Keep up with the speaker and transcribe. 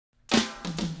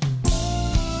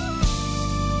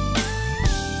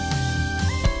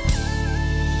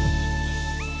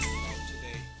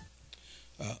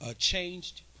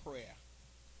changed prayer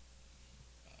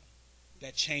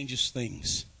that changes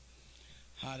things.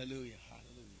 Hallelujah,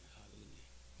 hallelujah,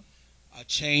 hallelujah. A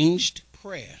changed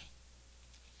prayer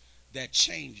that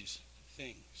changes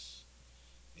things.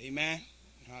 Amen.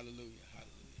 Hallelujah,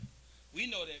 hallelujah. We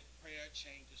know that prayer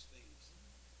changes things.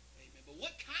 Amen. But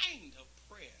what kind of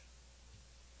prayer?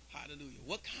 Hallelujah.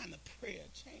 What kind of prayer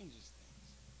changes things?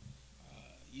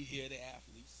 You hear the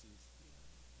athletes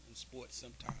in sports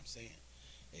sometimes saying,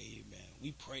 amen,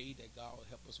 we pray that God will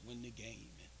help us win the game.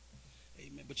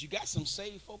 Amen. But you got some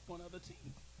saved folk on other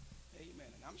teams. Amen.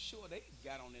 And I'm sure they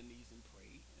got on their knees and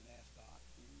prayed and asked God.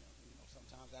 You know,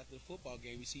 sometimes after the football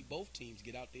game, you see both teams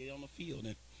get out there on the field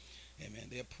and, amen,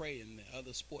 they'll pray in the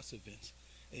other sports events.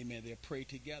 Amen. They'll pray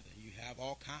together. You have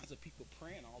all kinds of people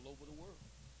praying all over the world.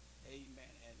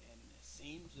 Amen. And it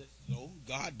seems as though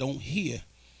God don't hear,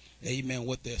 amen,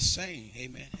 what they're saying.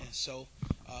 Amen. And so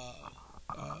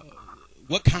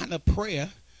what kind of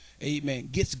prayer, amen,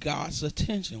 gets God's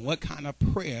attention? What kind of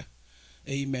prayer,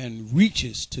 amen,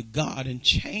 reaches to God and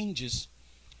changes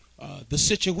the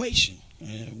situation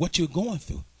and what you're going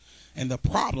through and the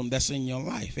problem that's in your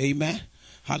life? Amen.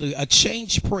 A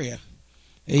changed prayer,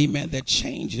 amen, that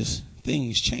changes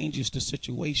things, changes the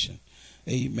situation,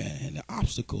 amen, and the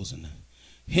obstacles and the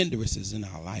hindrances in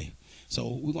our life. So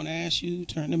we're going to ask you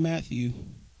to turn to Matthew,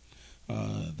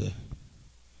 the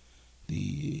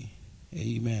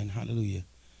amen, hallelujah,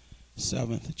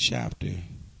 7th chapter.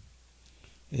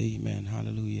 Amen,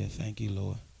 hallelujah. Thank you,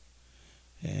 Lord.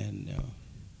 And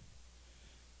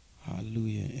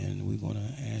hallelujah. And we're going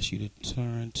to ask you to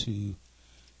turn to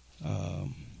the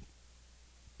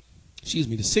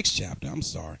 6th chapter. I'm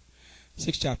sorry.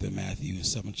 6th chapter of Matthew and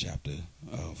 7th chapter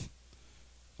of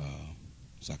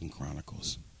 2nd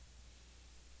Chronicles.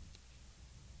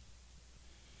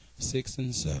 6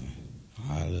 and 7.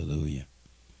 Hallelujah.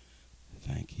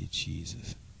 Thank you,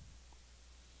 Jesus.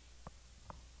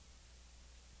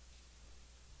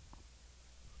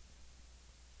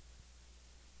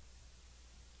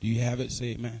 Do you have it?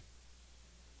 Say amen.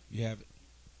 You have it.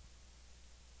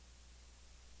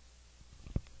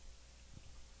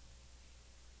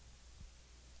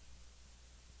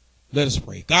 Let us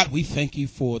pray. God, we thank you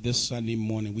for this Sunday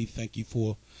morning. We thank you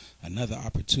for another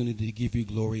opportunity to give you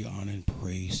glory, honor, and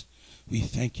praise. We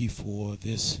thank you for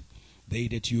this day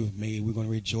that you have made. We're going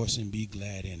to rejoice and be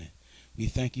glad in it. We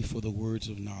thank you for the words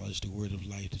of knowledge, the word of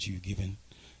life that you've given,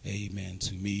 amen,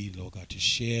 to me, Lord God, to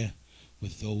share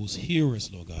with those hearers,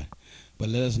 Lord God. But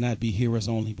let us not be hearers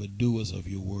only, but doers of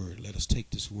your word. Let us take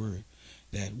this word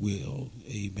that will,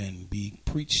 amen, be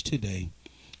preached today,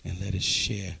 and let us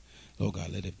share, Lord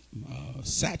God, let it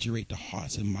saturate the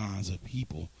hearts and minds of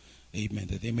people, amen,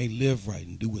 that they may live right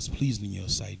and do what's pleasing in your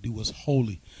sight, do what's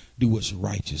holy, do what's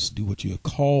righteous, do what you have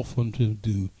called for them to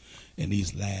do in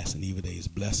these last and evil days.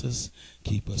 Bless us,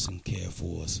 keep us, and care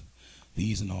for us.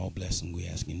 These and all blessings we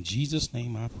ask. In Jesus'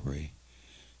 name I pray.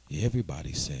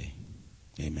 Everybody say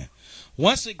amen.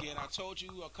 Once again, I told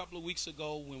you a couple of weeks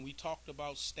ago when we talked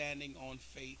about standing on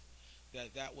faith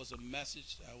that was a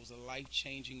message, that was a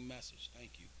life-changing message.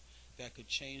 Thank you. That could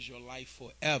change your life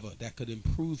forever, that could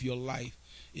improve your life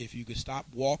if you could stop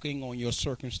walking on your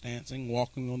circumstance and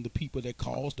walking on the people that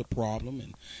caused the problem.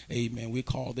 And amen, we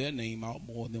call their name out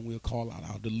more than we'll call out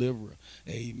our deliverer.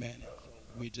 Amen.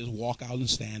 We just walk out and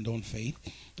stand on faith.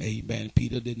 Amen.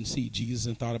 Peter didn't see Jesus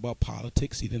and thought about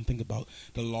politics. He didn't think about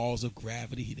the laws of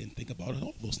gravity. He didn't think about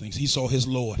all those things. He saw his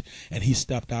Lord and he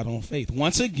stepped out on faith.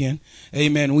 Once again,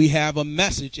 amen, we have a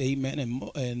message, amen,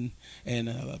 and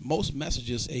most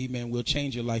messages, amen, will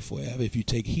change your life forever if you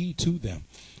take heed to them.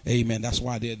 Amen. That's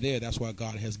why they're there. That's why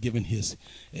God has given his,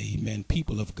 amen,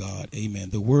 people of God,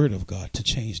 amen, the word of God to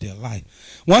change their life.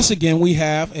 Once again, we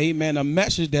have, amen, a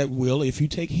message that will, if you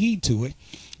take heed to it,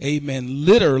 amen,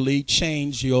 literally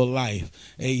change your life.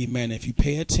 Amen. If you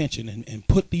pay attention and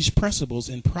put these principles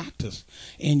in practice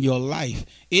in your life,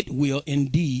 it will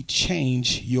indeed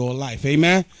change your life.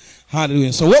 Amen.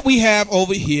 Hallelujah. So what we have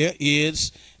over here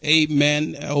is,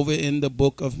 amen, over in the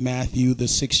book of Matthew, the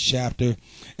 6th chapter,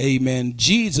 amen,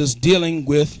 Jesus dealing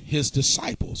with his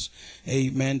disciples.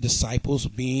 Amen. Disciples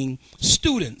being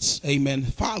students, amen,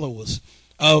 followers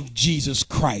of Jesus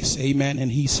Christ. Amen.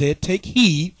 And he said, take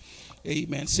heed,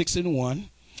 amen, 6 and 1,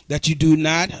 that you do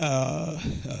not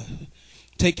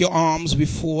take your alms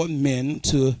before men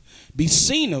to be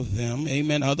seen of them.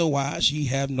 Amen. Otherwise ye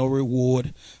have no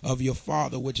reward of your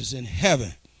Father which is in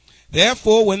heaven.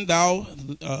 Therefore, when thou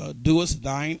doest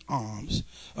thine alms,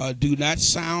 do not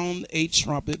sound a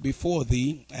trumpet before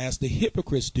thee, as the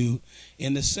hypocrites do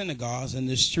in the synagogues and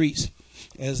the streets,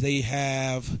 as they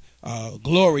have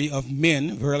glory of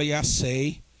men. Verily I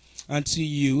say unto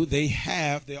you, they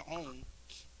have their own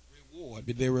reward,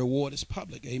 but their reward is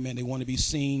public. Amen. They want to be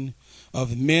seen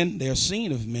of men. They're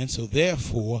seen of men, so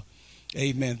therefore,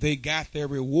 amen, they got their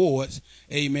rewards,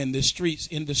 amen, in the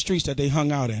streets that they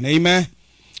hung out in. Amen.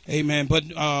 Amen. But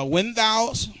when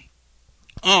thou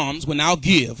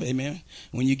give, amen,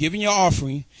 when you're giving your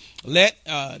offering, let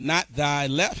not thy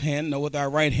left hand know what thy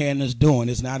right hand is doing.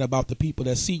 It's not about the people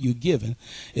that see you giving.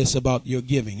 It's about your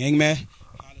giving. Amen.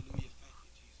 Hallelujah. Thank you,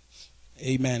 Jesus.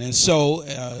 Amen. And so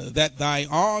that thy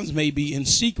alms may be in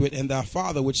secret, and thy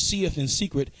Father which seeth in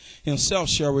secret himself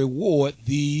shall reward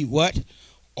thee what?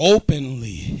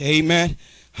 Openly. Amen.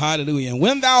 Hallelujah. And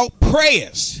when thou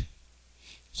prayest,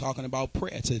 talking about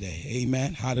prayer today.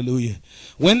 Amen. Hallelujah.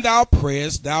 When thou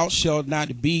prayest, thou shalt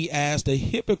not be as the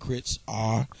hypocrites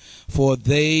are, for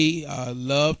they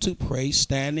love to pray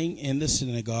standing in the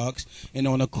synagogues and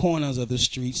on the corners of the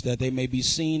streets, that they may be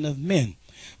seen of men.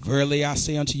 Verily I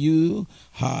say unto you,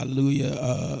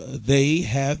 hallelujah, they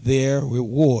have their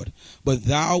reward. But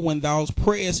thou, when thou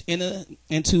prayest, enter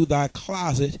into thy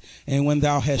closet, and when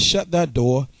thou hast shut thy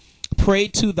door, pray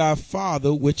to thy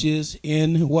Father which is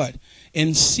in what?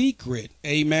 In secret.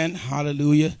 Amen.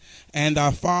 Hallelujah. And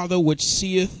thy Father which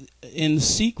seeth in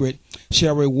secret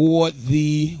shall reward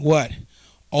thee what?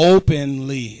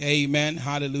 Openly. Amen.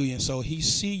 Hallelujah. So he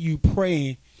see you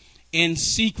praying in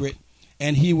secret,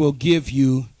 and he will give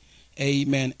you,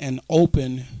 amen, an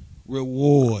open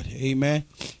reward. Amen.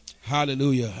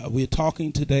 Hallelujah. We're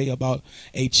talking today about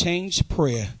a changed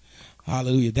prayer.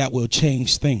 Hallelujah. That will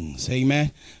change things.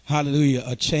 Amen. Hallelujah.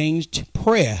 A changed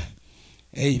prayer.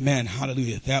 Amen.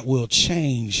 Hallelujah. That will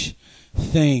change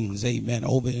things. Amen.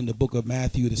 Over in the book of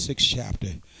Matthew, the 6th chapter.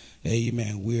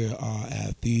 Amen. We are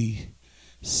at the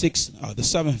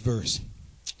 7th verse.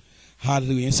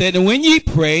 Hallelujah. It said, and when ye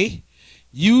pray,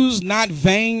 use not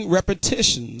vain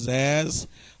repetitions as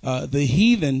the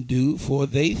heathen do, for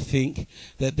they think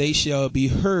that they shall be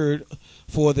heard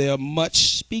for their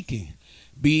much speaking.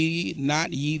 Be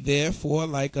not ye therefore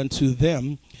like unto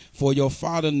them, for your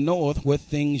Father knoweth what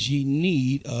things ye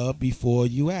need of before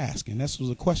you ask. And this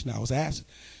was a question I was asked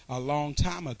a long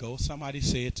time ago. Somebody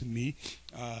said to me,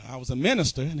 I was a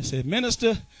minister, and they said,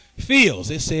 Minister Fields,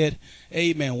 they said,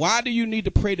 amen, why do you need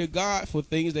to pray to God for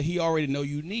things that he already know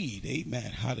you need?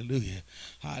 Amen. Hallelujah.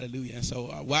 Hallelujah. And so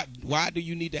why do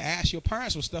you need to ask your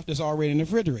parents for stuff that's already in the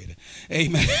refrigerator?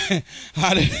 Amen.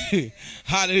 Hallelujah.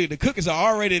 Hallelujah. The cookies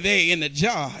are already there in the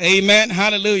jar. Amen.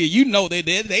 Hallelujah. You know they're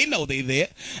there. They know they're there.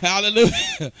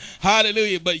 Hallelujah.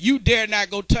 Hallelujah. But you dare not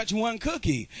go touch one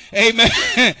cookie. Amen.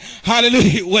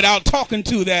 Hallelujah. Without talking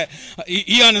to that.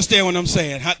 You understand what I'm saying?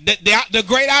 The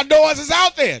great outdoors is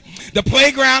out there. The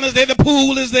playground is there. The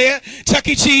pool is there. Chuck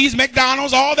E. Cheese,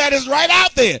 McDonald's, all that is right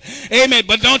out there. Amen.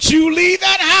 But don't you leave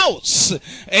that house,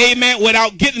 amen,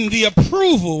 without getting the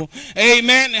approval,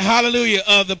 amen, hallelujah,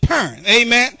 of the parent.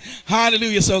 Amen.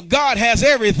 Hallelujah. So God has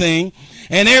everything,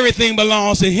 and everything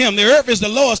belongs to him. The earth is the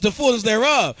Lord's, the fullness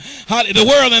thereof. The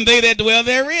world and they that dwell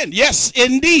therein. Yes,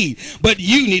 indeed. But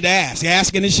you need to ask.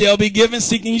 Ask and it shall be given.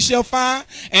 Seeking you shall find.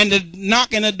 And the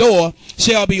knock in the door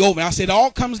shall be open. I said it all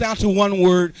comes down to one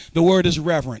word. The word is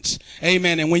reverence.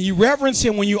 Amen. And when you reverence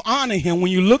him, when you honor him,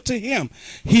 when you look to him,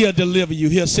 he'll deliver you.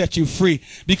 He'll set you free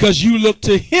because you look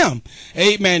to him.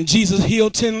 Amen. Jesus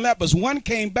healed 10 lepers. One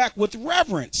came back with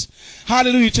reverence.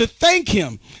 Hallelujah. To thank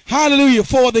him. Hallelujah.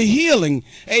 For the healing.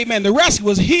 Amen. The rest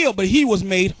was healed, but he was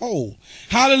made whole.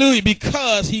 Hallelujah.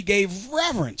 Because he gave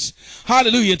reverence.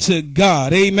 Hallelujah to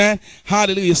God. Amen.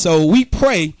 Hallelujah. So we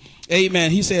pray. Amen.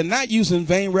 He said, not using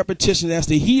vain repetition as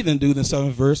the heathen do, the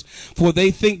 7th verse, for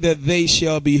they think that they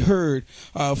shall be heard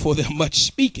for their much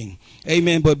speaking.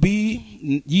 Amen. But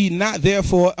be ye not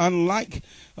therefore unlike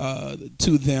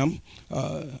to them,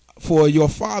 for your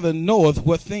Father knoweth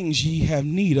what things ye have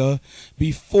need of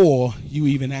before you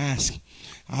even ask.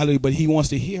 Hallelujah. But he wants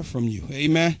to hear from you.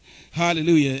 Amen.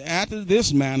 Hallelujah. After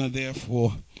this manner,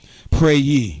 therefore, pray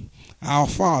ye, our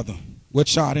Father,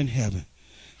 which art in heaven,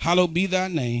 hallowed be thy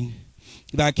name,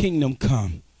 thy kingdom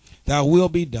come, thy will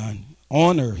be done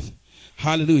on earth.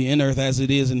 Hallelujah. In earth as it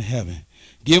is in heaven.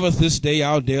 Give us this day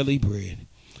our daily bread,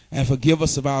 and forgive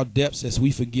us of our debts as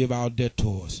we forgive our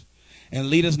debtors. And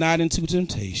lead us not into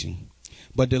temptation,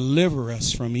 but deliver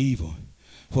us from evil.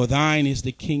 For thine is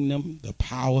the kingdom, the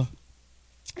power,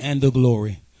 and the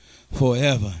glory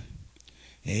forever.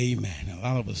 Amen. A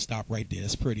lot of us stop right there.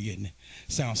 That's pretty, isn't it?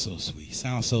 Sounds so sweet.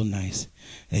 Sounds so nice.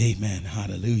 Amen.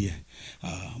 Hallelujah.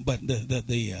 But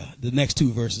the next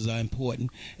 2 verses are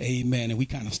important. Amen. And we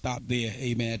kind of stop there.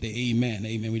 Amen. At the amen.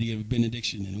 Amen. We give a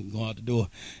benediction and we go out the door.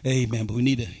 Amen. But we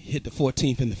need to hit the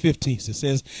 14th and the 15th. It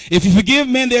says, if you forgive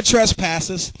men their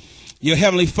trespasses, your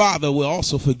heavenly Father will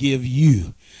also forgive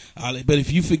you. But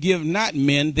if you forgive not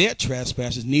men their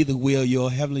trespasses, neither will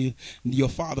your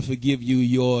Father forgive you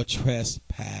your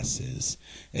trespasses.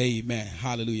 Amen.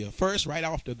 Hallelujah. First, right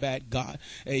off the bat, God,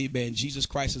 amen, Jesus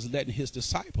Christ is letting his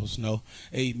disciples know,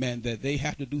 amen, that they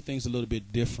have to do things a little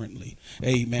bit differently.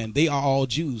 Amen. They are all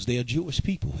Jews. They are Jewish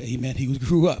people. Amen. He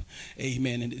grew up.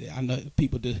 Amen. And I know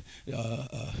people,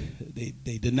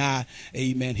 they deny,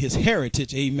 amen, his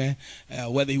heritage. Amen.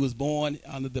 Whether he was born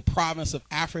under the province of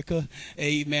Africa,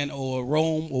 amen, or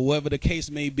Rome, or whatever the case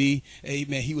may be,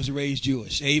 amen, he was raised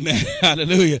Jewish. Amen.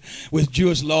 Hallelujah. With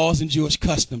Jewish laws and Jewish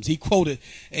customs. He quoted,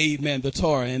 amen, the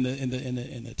Torah and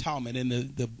the Talmud and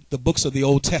the books of the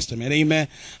Old Testament. Amen.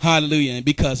 Hallelujah. And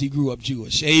because he grew up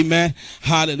Jewish. Amen.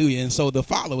 Hallelujah. And so the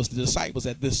followers, the disciples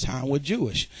at this time were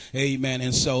Jewish. Amen.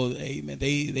 And so, amen,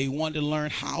 they wanted to learn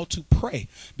how to pray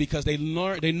because they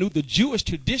knew the Jewish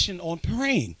tradition on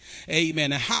praying.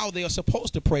 Amen. And how they are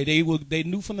supposed to pray. They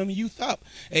knew from them youth up.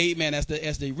 Amen. As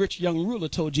the rich young ruler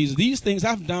told Jesus, these things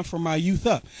I've done from my youth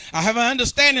up. I have an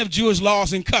understanding of Jewish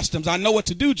laws and customs. I know what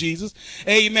to do, Jesus.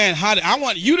 Amen. I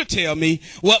want you to tell me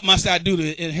what must I do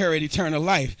to inherit eternal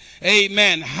life.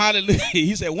 Amen. Hallelujah.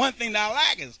 He said, one thing that I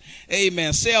lack is,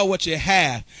 amen, sell what you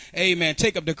have. Amen.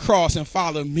 Take up the cross and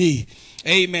follow me.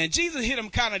 Amen. Jesus hit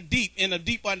him kind of deep in a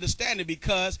deep understanding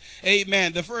because,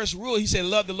 amen, the first rule, he said,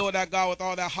 love the Lord thy God with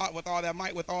all that heart, with all that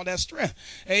might, with all that strength.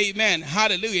 Amen.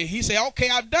 Hallelujah. He said, okay,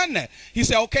 I've done that. He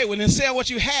said, okay, well then sell what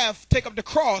you have, take up the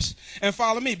cross and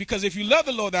follow me. Because if you love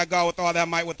the Lord thy God with all that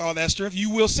might, with all that strength,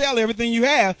 you will sell everything you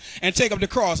have and take up the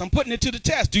cross. I'm putting it to the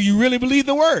test. Do you really believe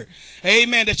the word?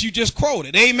 Amen. That you just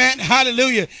quoted. Amen.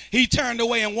 Hallelujah. He turned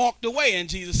away and walked away. And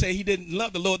Jesus said he didn't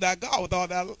love the Lord thy God with all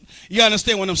that. You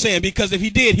understand what I'm saying? Because if he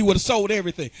did, he would have sold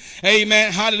everything.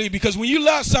 Amen. Hallelujah. Because when you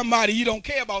love somebody, you don't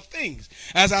care about things.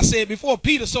 As I said before,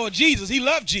 Peter saw Jesus. He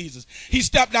loved Jesus. He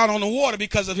stepped out on the water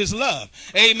because of his love.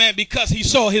 Amen. Because he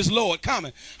saw his Lord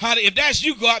coming. Hallelujah. If that's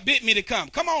you, God bid me to come.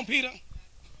 Come on, Peter.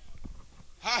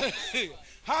 Hallelujah.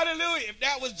 Hallelujah. If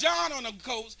that was John on the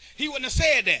coast, he wouldn't have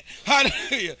said that.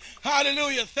 Hallelujah.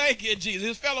 Hallelujah. Thank you, Jesus.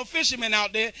 His fellow fishermen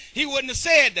out there, he wouldn't have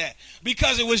said that.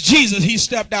 Because it was Jesus, he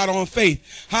stepped out on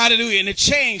faith. Hallelujah. And it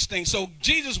changed things. So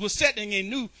Jesus was setting a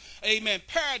new, amen,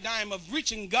 paradigm of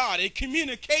reaching God, a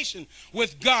communication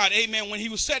with God. Amen. When he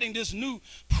was setting this new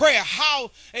prayer, how,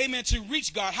 amen, to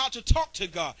reach God, how to talk to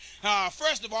God.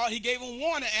 First of all, he gave a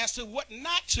warning as to what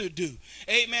not to do.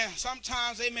 Amen.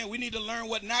 Sometimes, amen, we need to learn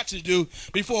what not to do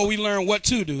before we learn what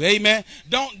to do. Amen.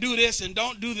 Don't do this and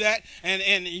don't do that.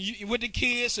 And with the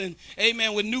kids and,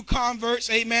 amen, with new converts,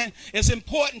 amen, it's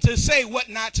important to say what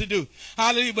not to do.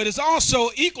 Hallelujah. But it's also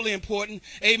equally important,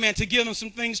 amen, to give them some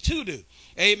things to do.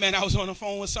 Amen. I was on the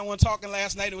phone with someone talking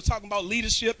last night. They were talking about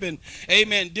leadership and,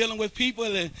 amen, dealing with people.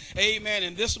 And, amen,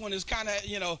 and this one is kind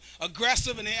of,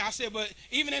 aggressive. And I said, but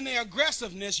even in their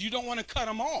aggressiveness, you don't want to cut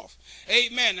them off.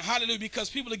 Amen. Hallelujah. Because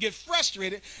people get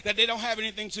frustrated that they don't have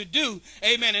anything to do.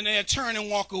 Amen. And they'll turn and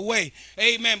walk away.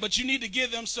 Amen. But you need to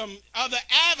give them some other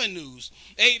avenues,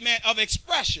 amen, of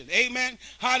expression. Amen.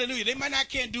 Hallelujah. They might not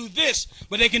can't do this,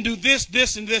 but they can do this,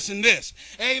 this, and this, and this.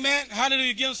 Amen.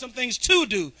 Hallelujah. Give them some things to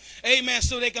do. Amen.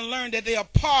 So they can learn that they are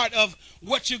part of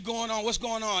what's going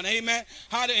on. Amen.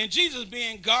 Hallelujah. And Jesus,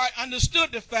 being God,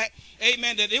 understood the fact,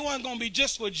 amen, that it wasn't going to be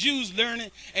just for Jews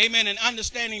learning, amen, and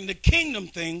understanding the kingdom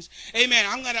things. Amen.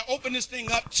 I'm going to open this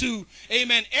thing up to,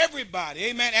 amen, everybody.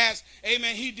 Amen. As,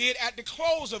 amen, he did at the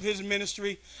close of his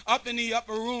ministry up in the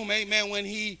upper room. Amen. When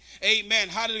he, amen,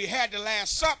 hallelujah, had the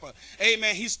Last Supper.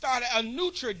 Amen. He started a new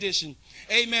tradition,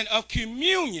 amen, of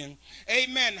communion.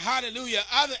 Amen. Hallelujah.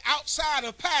 Outside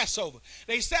of Passover.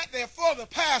 They sat there for the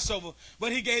Passover,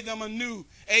 but he gave them a new,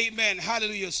 amen,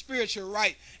 hallelujah, spiritual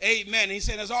right. Amen. He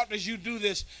said, as often as you do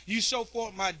this, you show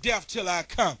forth my death till I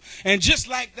come. And just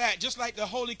like that, just like the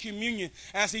Holy Communion,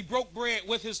 as he broke bread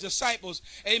with his disciples,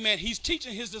 amen, he's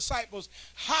teaching his disciples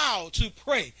how to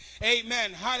pray.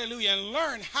 Amen. Hallelujah. And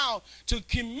learn how to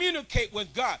communicate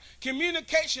with God.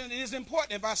 Communication is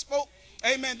important. If I spoke,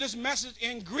 amen, this message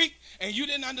in Greek and you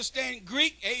didn't understand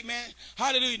Greek, amen,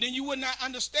 hallelujah, then you would not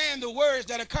understand the words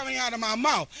that are coming out of my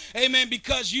mouth, amen,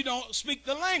 because you don't speak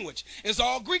the language. It's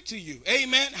all Greek to you,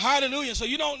 amen, hallelujah. So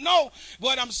you don't know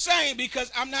what I'm saying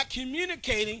because I'm not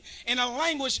communicating in a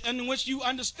language in which you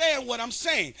understand what I'm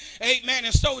saying, amen.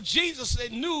 And so Jesus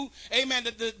knew, amen,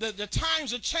 that the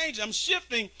times are changing. I'm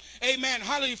shifting, amen,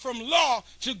 hallelujah, from law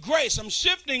to grace. I'm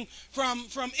shifting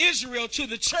from Israel to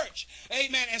the church,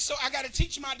 amen. And so I got to to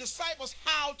teach my disciples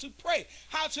how to pray,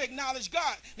 how to acknowledge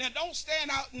God. Now, don't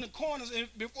stand out in the corners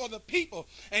before the people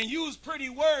and use pretty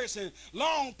words and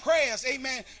long prayers,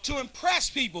 amen, to impress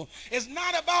people. It's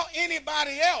not about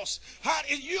anybody else.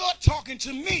 You're talking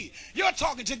to me. You're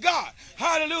talking to God.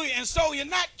 Hallelujah. And so you're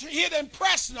not here to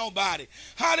impress nobody.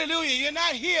 Hallelujah. You're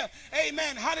not here,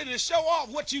 amen, to show off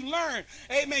what you learned.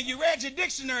 Amen. You read your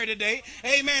dictionary today.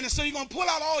 Amen. And so you're going to pull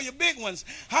out all your big ones.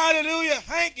 Hallelujah.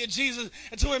 Thank you, Jesus.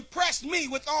 And to impress me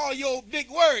with all your big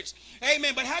words.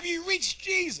 Amen. But have you reached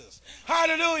Jesus?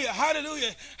 Hallelujah.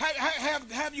 Hallelujah.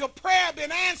 Have your prayer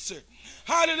been answered?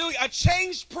 Hallelujah. A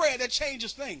changed prayer that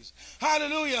changes things.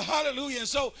 Hallelujah. Hallelujah. And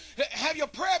so have your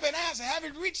prayer been answered? Have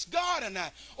it reached God or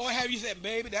not? Or have you said,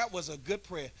 baby, that was a good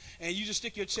prayer? And you just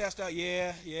stick your chest out.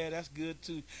 Yeah, that's good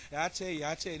too. I tell you,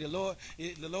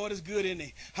 the Lord is good, isn't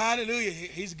he? Hallelujah.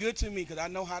 He's good to me because I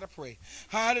know how to pray.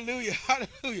 Hallelujah.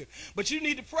 Hallelujah. But you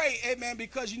need to pray, amen,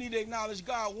 because you need to acknowledge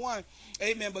God, one,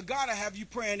 amen. But God will have you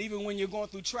praying even when you're going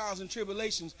through trials and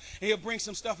tribulations. And he'll bring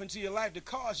some stuff into your life to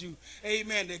cause you,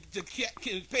 amen, to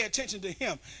pay attention to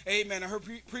him. Amen. I heard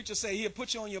preachers say he'll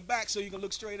put you on your back so you can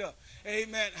look straight up.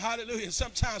 Amen. Hallelujah.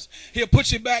 Sometimes he'll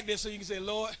put you back there so you can say,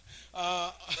 Lord,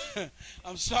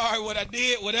 I'm sorry what I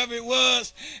did, whatever it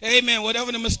was. Amen.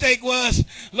 Whatever the mistake was,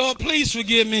 Lord, please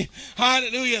forgive me.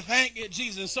 Hallelujah. Thank you,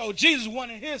 Jesus. So Jesus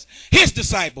wanted his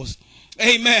disciples.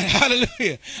 Amen.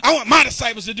 Hallelujah. I want my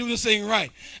disciples to do this thing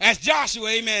right. As Joshua,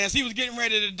 amen, as he was getting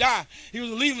ready to die, he was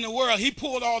leaving the world. He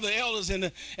pulled all the elders and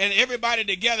everybody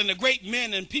together, and the great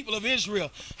men and people of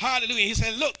Israel. Hallelujah. He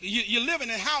said, look, you're living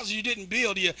in houses you didn't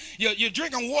build. You're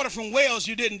drinking water from wells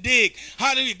you didn't dig.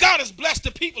 Hallelujah. God has blessed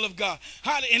the people of God.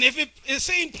 Hallelujah. And if it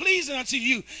seemed pleasing unto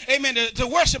you, amen, to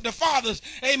worship the fathers,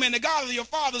 amen, the God of your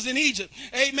fathers in Egypt,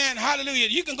 amen, hallelujah,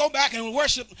 you can go back and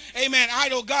worship, amen,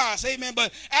 idol gods, amen.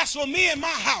 But as for me and my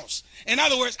house, in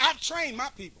other words, I've trained my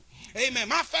people. Amen.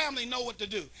 My family know what to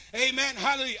do. Amen.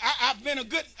 Hallelujah. I've been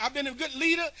a good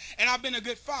leader, and I've been a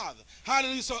good father.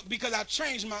 Hallelujah. So because I've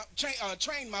trained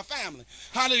my family.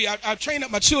 Hallelujah. I've trained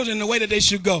up my children in the way that they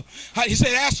should go. He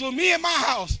said, as for me and my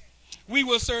house, we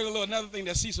will serve the Lord. Another thing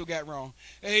that Cecil got wrong.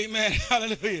 Amen.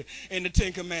 Hallelujah. In the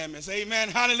 10 Commandments. Amen.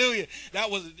 Hallelujah. That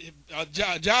was,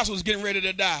 Joshua was getting ready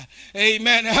to die.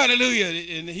 Amen. Hallelujah.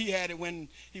 And he had it when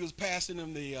he was passing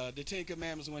them the 10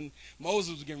 Commandments when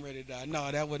Moses was getting ready to die.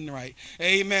 No, that wasn't right.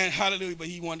 Amen. Hallelujah. But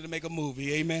he wanted to make a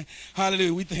movie. Amen.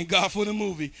 Hallelujah. We thank God for the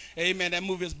movie. Amen. That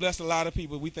movie has blessed a lot of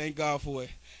people. We thank God for it.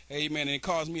 Amen. And it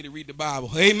caused me to read the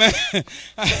Bible. Amen.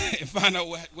 And find out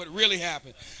what really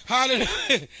happened.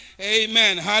 Hallelujah.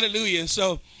 Amen. Hallelujah. And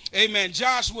so, amen,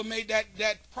 Joshua made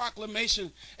that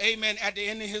proclamation, amen, at the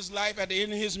end of his life, at the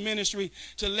end of his ministry,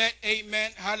 to let,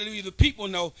 amen, hallelujah, the people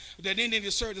know that they need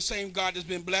to serve the same God that's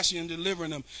been blessing and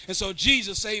delivering them. And so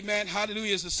Jesus, amen,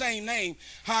 hallelujah, is the same name.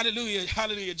 Hallelujah,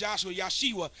 hallelujah, Joshua,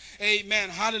 Yeshua, amen,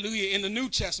 hallelujah, in the New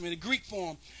Testament, the Greek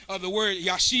form of the word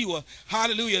Yeshua,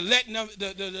 hallelujah, letting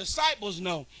the disciples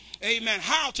know, amen,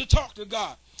 how to talk to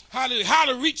God. Hallelujah. How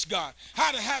to reach God.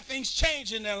 How to have things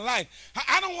change in their life.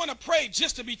 I don't want to pray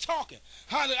just to be talking.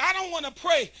 Hallelujah. I don't want to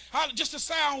pray just to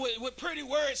sound with pretty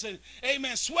words and,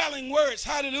 amen, swelling words.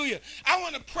 Hallelujah. I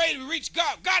want to pray to reach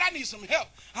God. God, I need some help.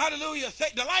 Hallelujah.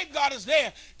 The lifeguard is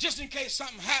there just in case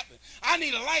something happens. I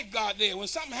need a lifeguard there. When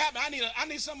something happens, I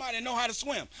need somebody to know how to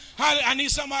swim. I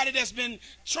need somebody that's been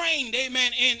trained,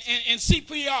 amen, in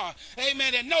CPR.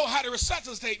 Amen, that know how to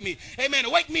resuscitate me. Amen, to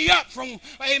wake me up from,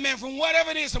 amen, from whatever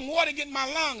it is, some water getting my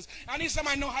lungs. I need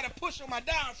somebody to know how to push on my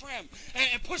diaphragm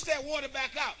and push that water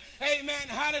back out. Amen.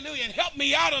 Hallelujah. And help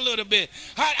me out a little bit.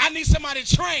 I need somebody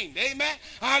trained. Amen.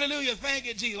 Hallelujah. Thank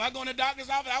you, Jesus. I go in the doctor's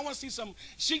office. I want to see some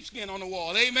sheepskin on the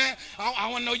wall. Amen.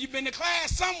 I want to know you've been to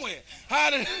class somewhere.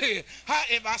 Hallelujah.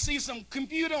 If I see some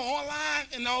computer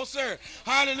online, no, sir.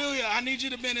 Hallelujah. I need you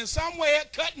to been in somewhere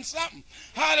cutting something.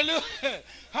 Hallelujah.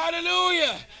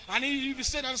 Hallelujah. I need you to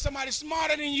sit under somebody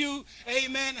smarter than you.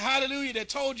 Amen. Hallelujah. That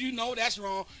told you, no, that's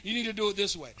wrong. You need to do it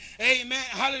this way. Amen.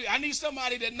 Hallelujah. I need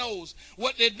somebody that knows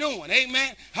what they're doing.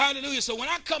 Amen. Hallelujah. So when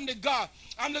I come to God,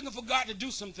 I'm looking for God to do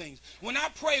some things. When I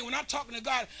pray, when I'm talking to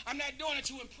God, I'm not doing it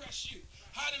to impress you.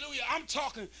 Hallelujah. I'm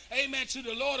talking, amen, to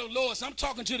the Lord of Lords. I'm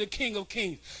talking to the King of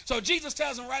Kings. So Jesus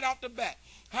tells him right off the bat,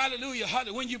 hallelujah,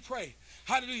 hallelujah, when you pray,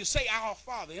 hallelujah, say our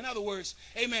Father. In other words,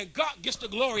 amen, God gets the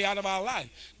glory out of our life.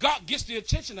 God gets the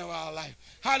attention of our life.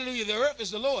 Hallelujah, the earth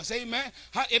is the Lord's. Amen.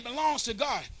 It belongs to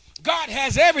God. God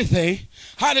has everything,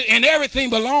 and everything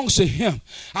belongs to him.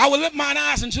 I will lift mine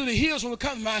eyes into the hills when it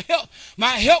comes my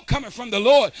help coming from the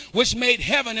Lord, which made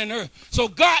heaven and earth. So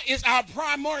God is our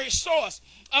primary source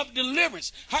of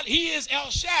deliverance. He is El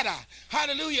Shaddai.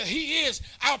 Hallelujah. He is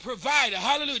our provider.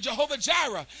 Hallelujah. Jehovah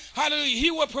Jireh. Hallelujah.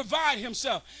 He will provide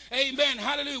himself. Amen.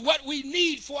 Hallelujah. What we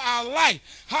need for our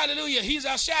life. Hallelujah. He's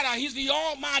El Shaddai. He's the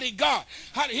Almighty God.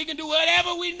 He can do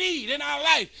whatever we need in our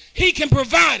life. He can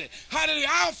provide it. Hallelujah.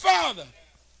 Our Father.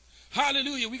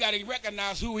 Hallelujah. We got to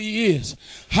recognize who he is.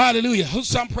 Hallelujah.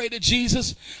 Some pray to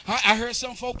Jesus. I heard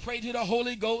some folk pray to the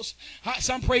Holy Ghost.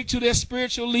 Some pray to their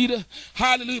spiritual leader.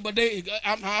 Hallelujah. But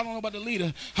I don't know about the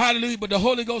leader. Hallelujah. But the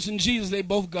Holy Ghost and Jesus, they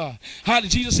both God. Hallelujah.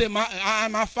 Jesus said, I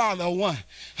and my Father are one.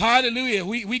 Hallelujah.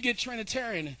 We get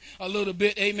Trinitarian a little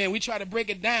bit. Amen. We try to break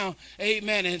it down.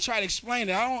 Amen. And try to explain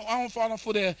it. I don't fall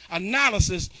for their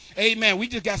analysis. Amen. We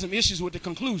just got some issues with the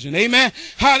conclusion. Amen.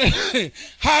 Hallelujah.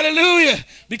 Hallelujah.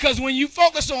 Because when you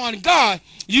focus on God,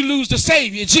 you lose the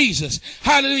Savior, Jesus.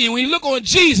 Hallelujah. When you look on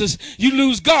Jesus, you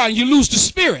lose God and you lose the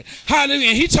Spirit. Hallelujah.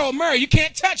 And he told Mary, you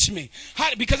can't touch me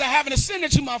because I haven't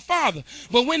ascended to my Father.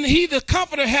 But when he, the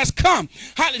Comforter, has come,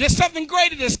 there's something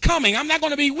greater that's coming. I'm not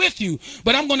going to be with you,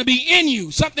 but I'm going to be in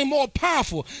you. Something more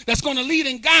powerful that's going to lead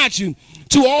and guide you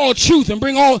to all truth and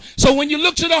bring all. So when you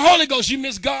look to the Holy Ghost, you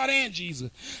miss God and Jesus.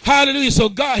 Hallelujah. So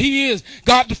God, he is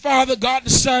God the Father, God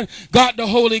the Son, God the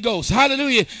Holy Ghost.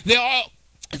 Hallelujah.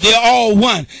 They're all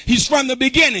one. He's from the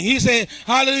beginning. He said,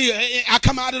 hallelujah, I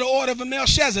come out of the order of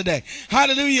Melchizedek.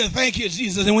 Hallelujah. Thank you,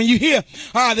 Jesus. And when you hear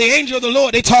the angel of the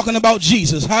Lord, they're talking about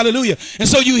Jesus. Hallelujah. And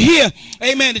so you hear,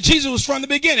 amen, that Jesus was from the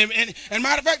beginning. And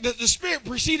matter of fact, the Spirit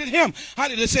preceded him.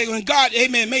 Hallelujah. Say when God,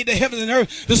 amen, made the heavens and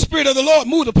earth, the Spirit of the Lord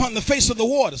moved upon the face of the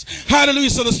waters. Hallelujah.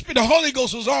 So the Holy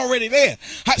Ghost was already there,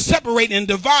 separating and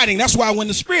dividing. That's why when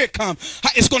the Spirit comes,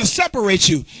 it's going to separate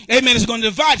you. Amen. It's going to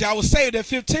divide you. I was saved at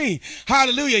 15.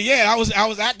 Hallelujah. Yeah, I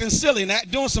was acting silly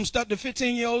and doing some stuff that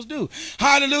 15-year-olds do.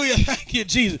 Hallelujah. Thank you,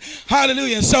 Jesus.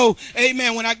 Hallelujah. And so,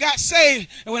 amen, when I got saved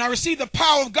and when I received the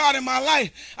power of God in my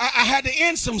life, I had to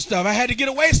end some stuff. I had to get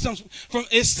away from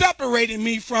it separated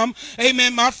me from,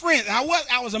 amen, my friends. I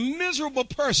was a miserable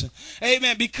person,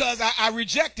 amen, because I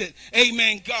rejected,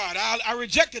 amen, God. I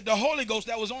rejected the Holy Ghost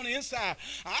that was on the inside.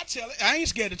 I tell it. I ain't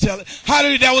scared to tell it.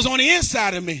 Hallelujah. That was on the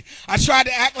inside of me. I tried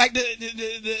to act like the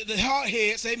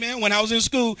hardheads, amen, when I was in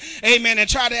school, amen, and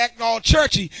try to act all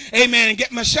churchy, amen, and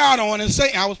get my shout on and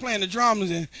sing. I was playing the drums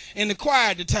in the choir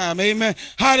at the time, amen,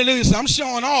 hallelujah. So I'm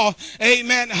showing off,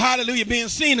 amen, hallelujah, being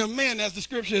seen of men, as the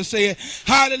scripture said,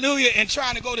 hallelujah, and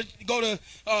trying to go to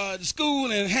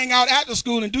school and hang out after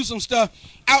school and do some stuff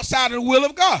outside of the will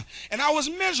of God. And I was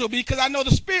miserable because I know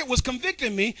the Spirit was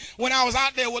convicting me when I was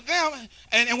out there with them.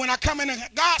 And when I come into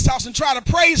God's house and try to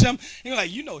praise him, you're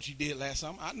like, you know what you did last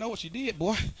summer. I know what you did,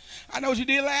 boy. I know what you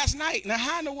did last night. Now,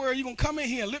 how in the world are you going to come in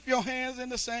here and lift your hands in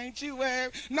the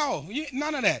sanctuary? No,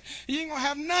 none of that. You ain't going to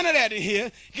have none of that in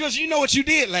here because you know what you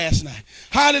did last night.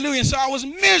 Hallelujah. And so I was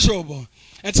miserable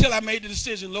until I made the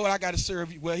decision, Lord, I got to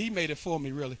serve you. Well, he made it for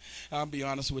me, really. I'll be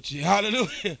honest with you.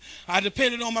 Hallelujah. I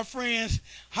depended on my friends.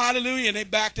 Hallelujah. And they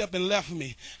backed up and left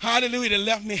me. Hallelujah. They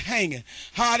left me hanging.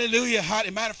 Hallelujah.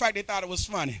 Matter of fact, they thought it was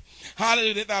funny.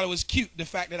 Hallelujah. They thought it was cute, the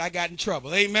fact that I got in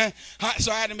trouble. Amen.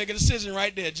 So I had to make a decision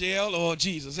right there, jail or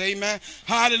Jesus. Amen.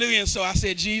 Hallelujah. And so I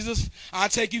said, Jesus, I'll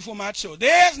take you for my choice.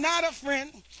 There's not a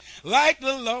friend like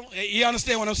the Lord. You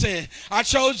understand what I'm saying? I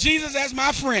chose Jesus as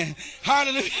my friend.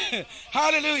 Hallelujah.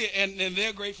 Hallelujah. And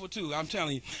they're grateful too. I'm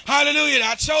telling you. Hallelujah.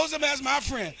 I chose him as my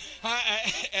friend.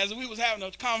 As we was having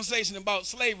a conversation about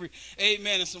slavery,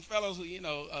 amen, and some fellows,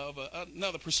 of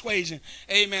another persuasion,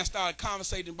 amen, started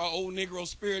conversating about old Negro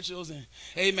spirituals and,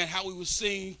 amen, how we would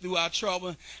sing through our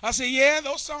trouble. I said, yeah,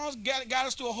 those songs got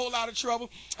us through a whole lot of trouble.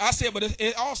 I said, but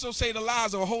it also say the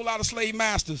lives of a whole lot of slave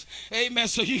masters. Amen.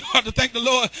 So you ought to thank the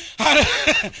Lord.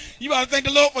 You ought to thank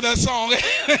the Lord for that song.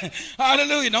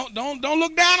 Hallelujah. Don't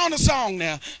look down on the song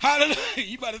now. Hallelujah.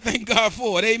 You better thank God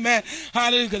for it. Amen.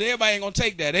 Hallelujah. Because everybody ain't going to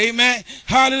take that. Amen.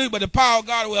 Hallelujah. But the power of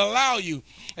God will allow you,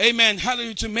 amen,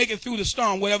 hallelujah, to make it through the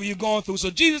storm, whatever you're going through. So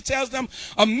Jesus tells them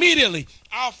immediately,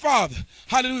 our Father,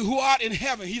 hallelujah, who art in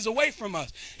heaven. He's away from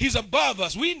us. He's above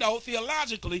us. We know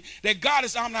theologically that God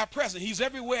is omnipresent. He's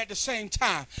everywhere at the same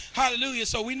time. Hallelujah.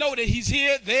 So we know that he's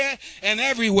here, there, and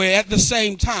everywhere at the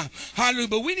same time. Hallelujah.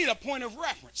 But we need a point of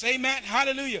reference. Amen.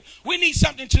 Hallelujah. We need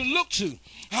something to look to.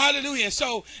 Hallelujah. And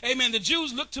so, amen, the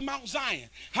Jews look to Mount Zion.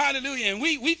 Hallelujah. And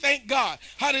we thank God,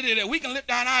 hallelujah, that we can lift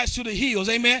our eyes to the hills.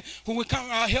 Amen. When we come,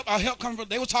 our help come from,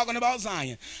 they were talking about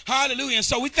Zion. Hallelujah. And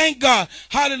so we thank God,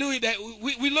 hallelujah, that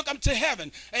we look up to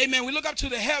heaven. Amen. We look up to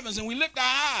the heavens and we lift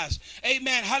our eyes.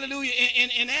 Amen. Hallelujah.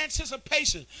 In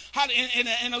anticipation.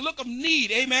 In a look of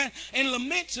need. Amen. And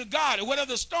lament to God.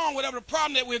 Whatever the storm, whatever the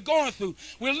problem that we're going through,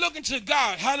 we're looking to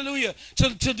God. Hallelujah.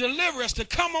 To deliver us, to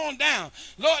come on down.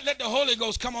 Lord, let the Holy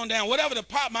Ghost come on down. Whatever the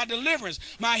problem, my deliverance,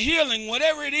 my healing,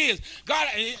 whatever it is. God,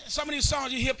 some of these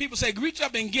songs you hear people say, reach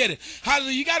up and get it.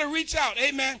 Hallelujah. You got to reach out.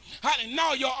 Amen.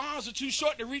 No, your arms are too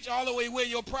short to reach all the way where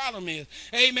your problem is.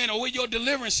 Amen. Or where your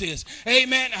deliverance is.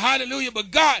 Amen. Hallelujah.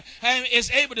 But God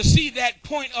is able to see that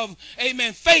point of,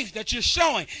 amen, faith that you're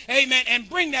showing. Amen. And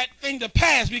bring that thing to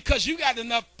pass because you got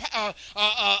enough,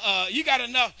 you got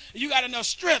enough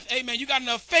strength. Amen. You got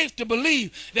enough faith to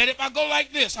believe that if I go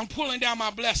like this, I'm pulling down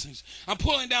my blessings. I'm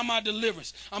pulling down my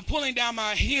deliverance. I'm pulling down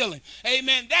my healing.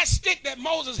 Amen. That stick that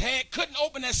Moses had couldn't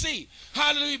open that sea.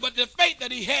 Hallelujah. But the faith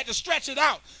that he had to stretch it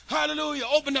out. Hallelujah.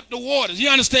 Open up the waters. You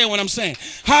understand what I'm saying?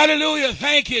 Hallelujah.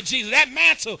 Thank you, Jesus. That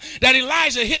mantle that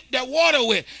Elijah hit that water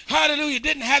with. Hallelujah.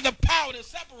 Didn't have the power to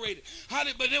separate it.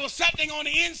 Hallelujah. But there was something on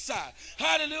the inside.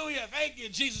 Hallelujah. Thank you,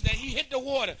 Jesus, that he hit the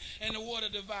water and the water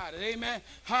divided. Amen.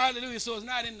 Hallelujah. So it's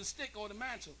not in the stick or the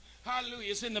mantle.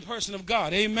 Hallelujah. It's in the person of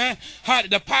God. Amen.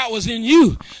 The power is in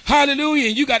you. Hallelujah.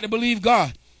 And you got to believe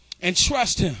God and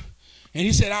trust him. And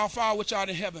he said, Our Father which art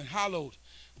in heaven, hallowed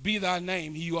be thy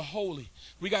name. You are holy.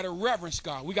 We got to reverence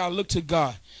God. We got to look to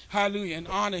God. Hallelujah. And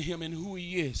honor him in who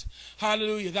he is.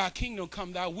 Hallelujah. Thy kingdom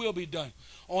come, thy will be done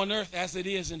on earth as it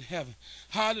is in heaven.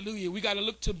 Hallelujah. We got to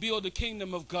look to build the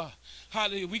kingdom of God.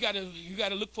 Hallelujah. You got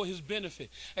to look for his benefit.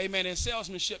 Amen. In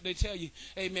salesmanship, they tell you,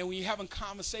 amen, when you're having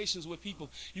conversations with people,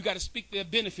 you got to speak their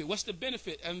benefit. What's the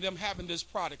benefit of them having this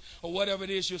product or whatever it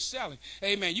is you're selling?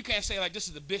 Amen. You can't say like this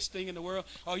is the best thing in the world.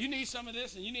 Oh, you need some of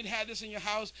this and you need to have this in your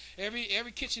house.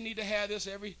 Every kitchen need to have this.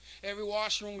 Every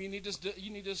washroom, you need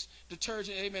this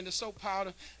detergent. Amen. The soap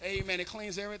powder. Amen. It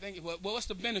cleans everything. Well, what's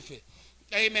the benefit?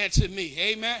 Amen to me.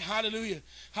 Amen. Hallelujah.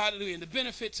 Hallelujah. And the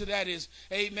benefit to that is,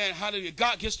 amen. Hallelujah.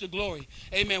 God gets the glory.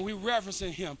 Amen. We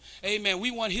reverencing him. Amen.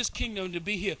 We want his kingdom to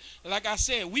be here. Like I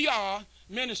said, we are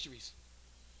ministries.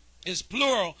 It's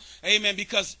plural, amen,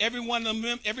 because every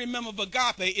member of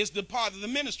agape is the part of the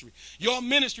ministry. Your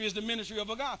ministry is the ministry of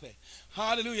agape.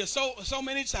 Hallelujah. So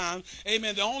many times,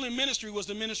 amen, the only ministry was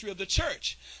the ministry of the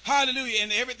church. Hallelujah.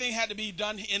 And everything had to be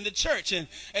done in the church. And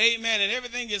amen. And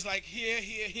everything is like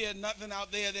here, nothing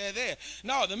out there.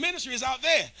 No, the ministry is out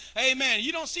there. Amen.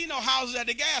 You don't see no houses at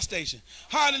the gas station.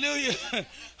 Hallelujah.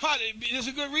 There's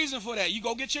a good reason for that. You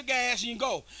go get your gas and you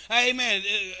go. Amen.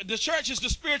 The church is the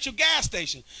spiritual gas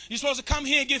station. You're supposed to come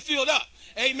here and get filled up.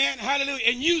 Amen. Hallelujah.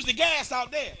 And use the gas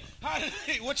out there.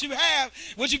 Hallelujah. What you have,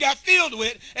 what you got filled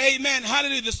with. Amen.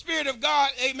 Hallelujah. The Spirit of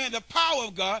God. Amen. The power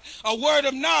of God. A word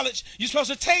of knowledge. You're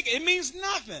supposed to take it. It means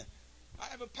nothing. I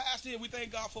have a pastor here. We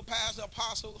thank God for Pastor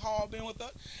Apostle Hall being with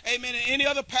us. Amen. And any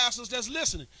other pastors that's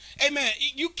listening. Amen.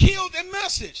 You killed the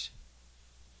message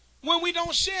when we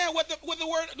don't share with the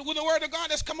word of God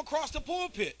that's come across the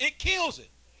pulpit. It kills it.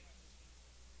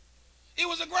 It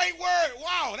was a great word.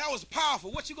 Wow, that was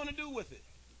powerful. What you going to do with it?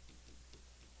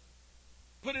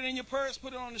 Put it in your purse,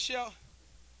 put it on the shelf.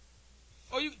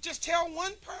 Or you just tell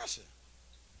one person.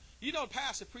 You know, the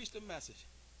pastor preached a message.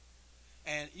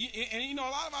 And you know, a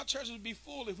lot of our churches would be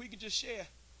full if we could just share,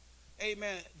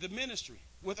 amen, the ministry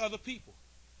with other people.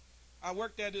 I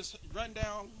worked at this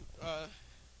rundown, I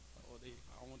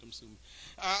want them to sue me.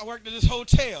 I worked at this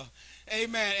hotel,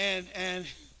 amen, and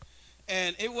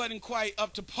it wasn't quite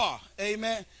up to par.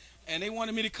 Amen. And they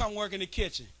wanted me to come work in the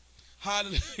kitchen.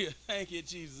 Hallelujah. Thank you,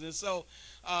 Jesus. And so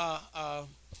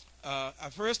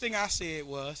first thing I said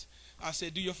was, I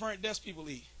said, do your front desk people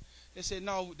eat? They said,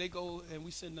 no, they go and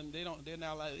we send them, they're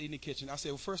not allowed to eat in the kitchen. I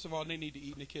said, well, first of all, they need to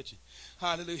eat in the kitchen.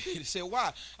 Hallelujah. They said,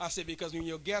 why? I said, because when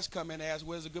your guests come in and ask,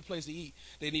 where's a good place to eat?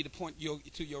 They need to point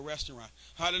to your restaurant.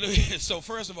 Hallelujah. So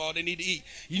first of all, they need to eat.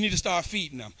 You need to start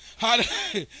feeding them.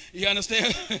 Hallelujah. You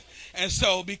understand? And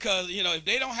so, because, you know, if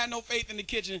they don't have no faith in the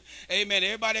kitchen, amen,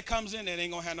 everybody that comes in there, they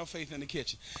ain't going to have no faith in the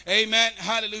kitchen. Amen.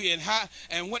 Hallelujah.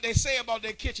 And what they say about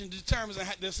their kitchen determines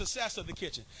the success of the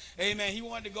kitchen. Amen. He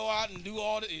wanted to go out and do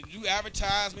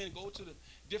advertisement, go to the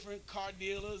different car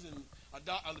dealers and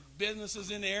businesses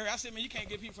in the area. I said, man, you can't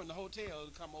get people from the hotel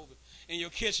to come over in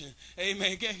your kitchen.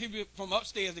 Amen. Get people from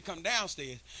upstairs to come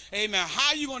downstairs. Amen. How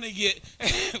are you going to get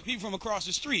people from across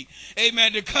the street?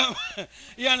 Amen. To come.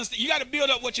 You understand? You got to build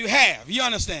up what you have. You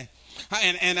understand?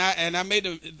 And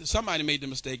I somebody made the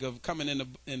mistake of coming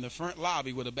in the front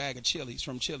lobby with a bag of chilies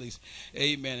from Chili's.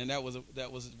 Amen. And that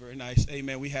was very nice.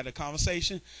 Amen. We had a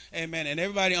conversation. Amen. And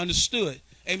everybody understood.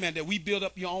 Amen. That we build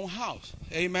up your own house.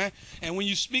 Amen. And when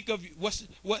you speak of what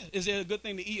is there a good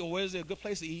thing to eat, or where is there a good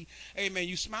place to eat? Amen.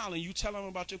 You smile and you tell them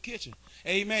about your kitchen.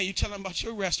 Amen. You tell them about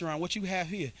your restaurant, what you have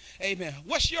here. Amen.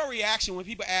 What's your reaction when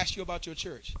people ask you about your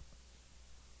church?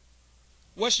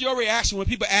 What's your reaction when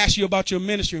people ask you about your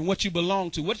ministry and what you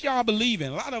belong to? What y'all believe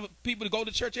in? A lot of people go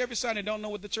to church every Sunday don't know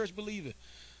what the church believes in,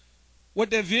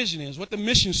 what their vision is, what the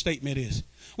mission statement is.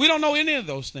 We don't know any of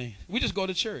those things. We just go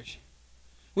to church.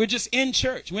 We're just in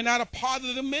church. We're not a part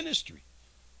of the ministry.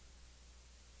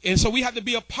 And so we have to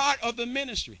be a part of the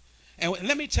ministry. And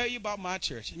let me tell you about my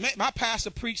church. My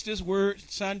pastor preached this word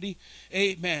Sunday.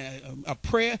 Amen. A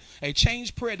prayer, a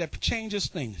change prayer that changes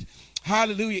things.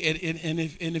 Hallelujah. And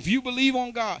if you believe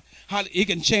on God, it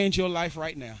can change your life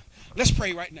right now. Let's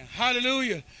pray right now.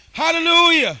 Hallelujah.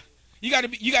 Hallelujah. You got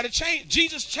to change.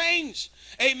 Jesus changed.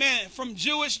 Amen. From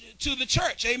Jewish to the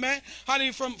church. Amen.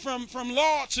 Hallelujah. From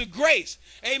law to grace.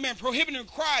 Amen. Prohibiting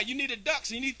cry. You need a ducks.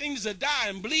 You need things to die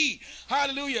and bleed.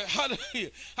 Hallelujah.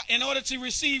 Hallelujah. In order to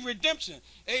receive redemption.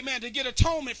 Amen. To get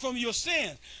atonement from your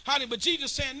sins. Hallelujah. But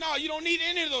Jesus saying, no, you don't need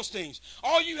any of those things.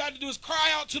 All you have to do is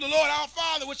cry out to the Lord, our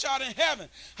Father, which art in heaven.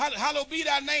 Hallowed be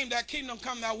thy name. Thy kingdom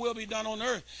come, thy will be done on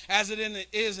earth as it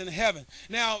is in heaven.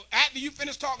 Now, after you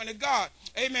finish talking to God,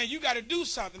 amen, you got to do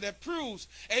something that proves,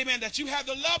 amen, that you have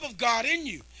the love of God in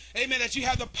you. Amen, that you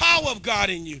have the power of God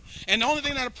in you. And the only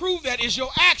thing that'll prove that is your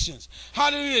actions.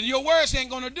 Hallelujah. Your words ain't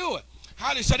going to do it.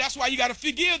 Hallelujah. So that's why you got to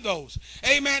forgive those,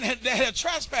 amen, that have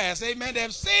trespassed, amen, that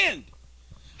have sinned.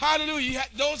 Hallelujah.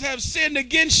 Those have sinned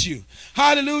against you.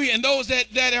 Hallelujah. And those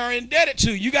that are indebted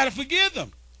to you got to forgive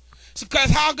them. Because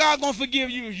how God going to forgive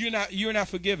you if you're not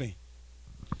forgiving?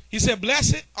 He said,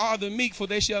 blessed are the meek, for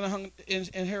they shall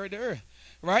inherit the earth.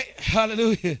 Right?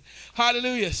 Hallelujah.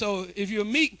 Hallelujah. So if you're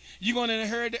meek, you're going to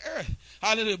inherit the earth.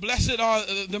 Hallelujah. Blessed are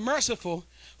the merciful,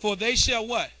 for they shall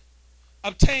what?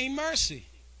 Obtain mercy.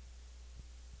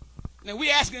 Now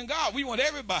we asking God, we want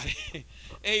everybody,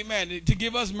 amen, to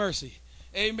give us mercy.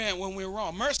 Amen. When we're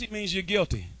wrong. Mercy means you're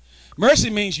guilty. Mercy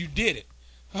means you did it.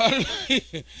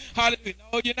 Hallelujah. Hallelujah.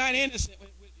 No, you're not innocent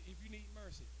if you need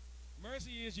mercy.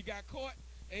 Mercy is you got caught.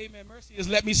 Amen. Mercy is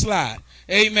let me slide.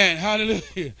 Amen.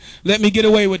 Hallelujah. Let me get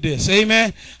away with this.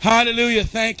 Amen. Hallelujah.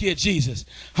 Thank you, Jesus.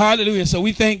 Hallelujah. So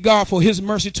we thank God for his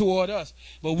mercy toward us.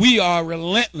 But we are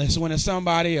relentless when it's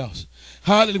somebody else.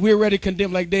 Hallelujah. We're ready to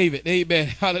condemn like David. Amen.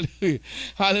 Hallelujah.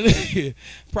 Hallelujah.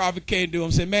 Prophet came to him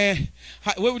and said, man,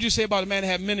 what would you say about a man that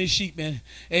had many sheep, man?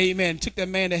 Amen. Took that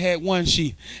man that had one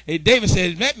sheep. Hey, David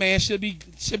said, that man should be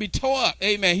tore up.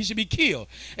 Amen. He should be killed.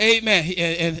 Amen.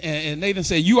 And Nathan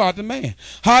said, you are the man.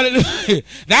 Hallelujah.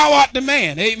 Thou art the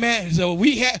man. Amen. So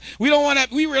we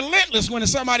relentless when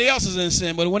it's somebody else is in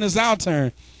sin, but when it's our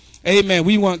turn, amen,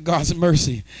 we want God's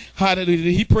mercy.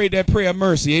 Hallelujah. He prayed that prayer of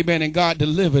mercy. Amen. And God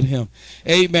delivered him.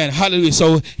 Amen. Hallelujah.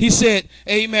 So he said,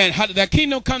 amen, that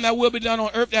kingdom come, that will be done on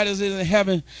earth that is in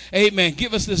heaven. Amen.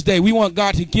 Give us this day. We want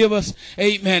God to give us,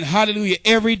 amen, hallelujah,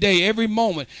 every day, every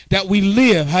moment that we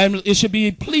live. It should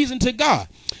be pleasing to God.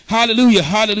 Hallelujah,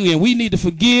 hallelujah. And we need to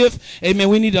forgive. Amen.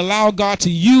 We need to allow God to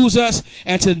use us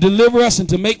and to deliver us and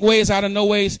to make ways out of no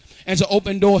ways and to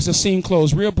open doors that seem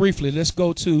closed. Real briefly, let's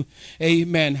go to,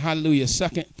 amen, hallelujah,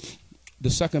 the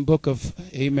second book of,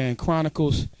 amen,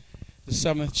 Chronicles, the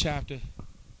 7th chapter.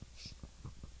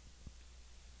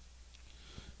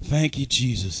 Thank you,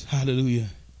 Jesus. Hallelujah.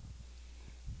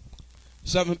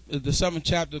 The 7th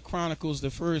chapter of Chronicles, the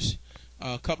first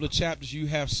couple of chapters, you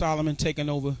have Solomon taking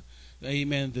over,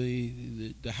 amen,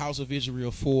 the house of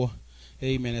Israel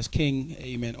amen, as king,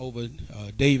 amen, over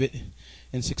David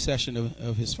in succession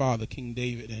of his father, King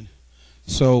David. And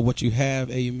so what you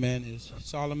have, amen, is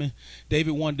Solomon.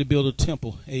 David wanted to build a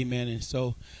temple, amen, and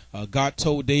so God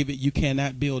told David, you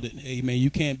cannot build it, amen. You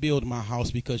can't build my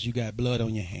house because you got blood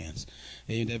on your hands.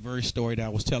 Amen. That very story that I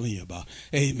was telling you about.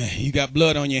 Amen. You got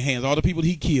blood on your hands. All the people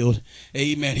he killed,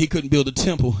 amen, he couldn't build a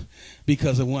temple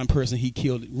because of one person he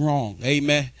killed wrong.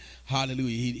 Amen.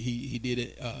 Hallelujah. He did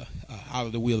it out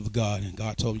of the will of God, and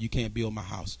God told him, you can't build my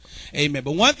house. Amen.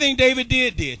 But one thing David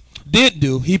did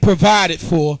do, he provided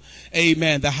for,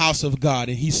 amen, the house of God,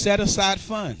 and he set aside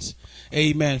funds,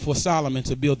 amen, for Solomon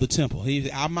to build the temple.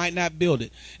 I might not build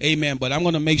it, amen, but I'm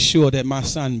going to make sure that my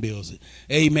son builds it.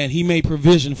 Amen. He made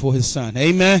provision for his son.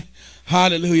 Amen.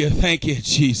 Hallelujah. Thank you,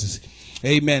 Jesus.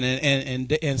 Amen.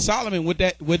 And Solomon,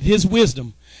 with his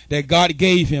wisdom, that God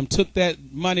gave him, took that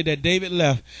money that David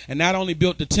left, and not only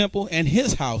built the temple and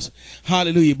his house,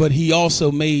 hallelujah, but he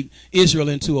also made Israel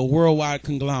into a worldwide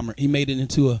conglomerate. He made it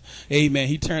into a, amen,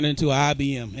 he turned it into an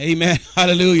IBM, amen,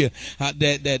 hallelujah,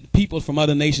 that people from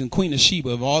other nations, Queen of Sheba,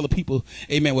 of all the people,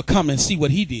 amen, would come and see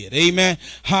what he did, amen,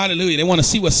 hallelujah. They want to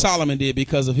see what Solomon did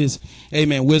because of his,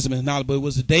 amen, wisdom and knowledge, but it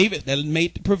was David that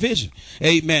made the provision,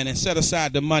 amen, and set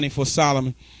aside the money for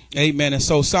Solomon. Amen. And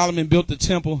so Solomon built the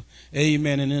temple.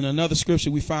 Amen. And in another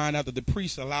scripture, we find out that the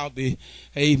priests allowed the,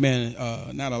 amen,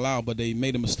 not allowed, but they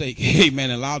made a mistake.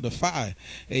 Amen. Allowed the fire,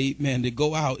 amen, to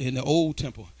go out in the old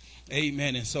temple.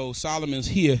 Amen. And so Solomon's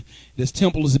here. This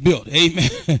temple is built.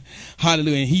 Amen.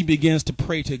 Hallelujah. And he begins to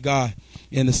pray to God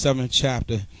in the 7th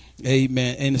chapter.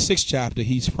 Amen. In the 6th chapter,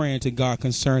 he's praying to God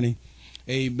concerning,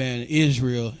 amen,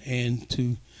 Israel and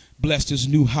to bless this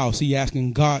new house. He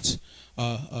asking God's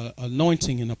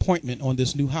anointing and appointment on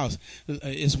this new house.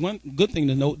 It's one good thing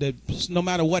to note that no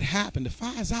matter what happened, the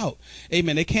fire's out.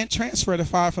 Amen. They can't transfer the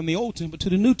fire from the old temple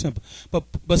to the new temple.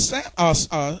 But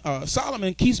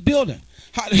Solomon keeps building.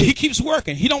 He keeps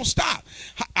working. He don't stop.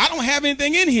 I don't have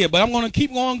anything in here, but I'm going to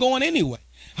keep going anyway.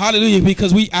 Hallelujah,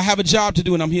 because I have a job to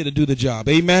do, and I'm here to do the job.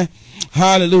 Amen.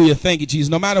 Hallelujah. Thank you, Jesus.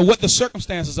 No matter what the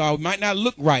circumstances are, it might not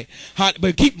look right,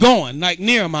 but keep going, like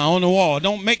Nehemiah on the wall.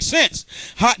 Don't make sense.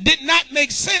 Did not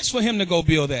make sense for him to go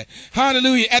build that.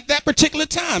 Hallelujah. At that particular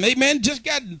time, amen, just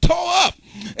got tore up.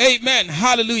 Amen.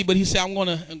 Hallelujah. But he said, I'm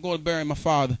going to bury my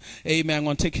father. Amen. I'm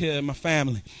going to take care of my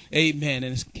family. Amen.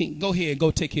 And go ahead and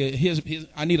go take care.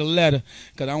 I need a letter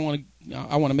because I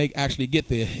want to actually get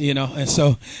there, you know. And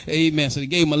so, amen. So they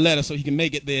gave him a letter so he can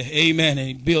make it there. Amen. And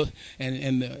he built,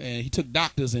 and he took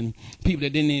doctors and people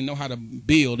that didn't even know how to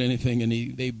build anything, and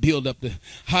they built up the,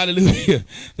 hallelujah,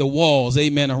 the walls,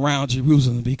 amen, around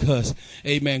Jerusalem because,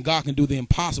 amen, God can do the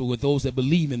impossible with those that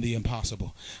believe in the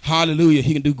impossible. Hallelujah.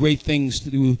 He can do great things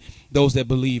through those that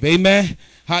believe. Amen.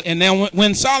 And now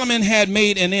when Solomon had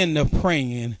made an end of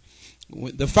praying,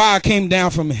 the fire came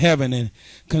down from heaven and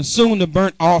consumed the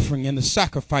burnt offering and the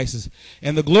sacrifices.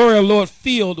 And the glory of the Lord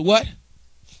filled what?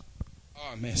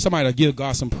 Oh, man, somebody will give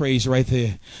God some praise right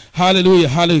there. Hallelujah,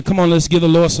 hallelujah. Come on, let's give the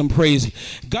Lord some praise.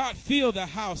 God filled the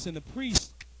house and the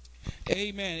priest.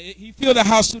 Amen. He filled the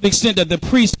house to the extent that the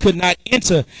priest could not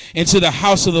enter into the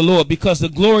house of the Lord because the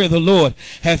glory of the Lord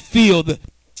had filled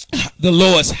the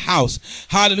Lord's house.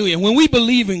 Hallelujah. And when we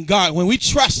believe in God, when we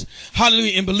trust,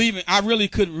 hallelujah, and believe in, I really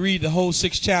couldn't read the whole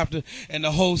 6th chapter and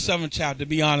the whole 7th chapter, to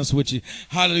be honest with you.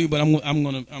 Hallelujah. But I'm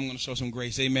gonna show some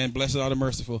grace. Amen. Blessed are the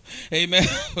merciful. Amen.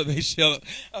 For they shall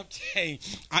obtain.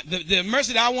 The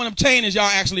mercy that I want to obtain is y'all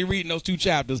actually reading those 2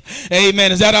 chapters.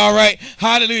 Amen. Is that all right?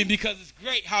 Hallelujah. Because it's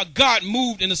great how God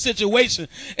moved in the situation.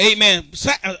 Amen.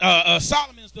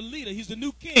 Solomon's the leader. He's the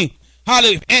new king.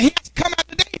 Hallelujah. And he has to come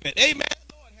after David. Amen.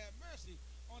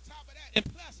 And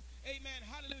plus, amen,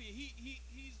 hallelujah, he's new,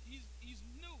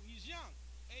 he's young,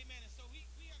 amen, and so we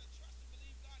got to trust and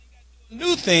believe God. He got to do a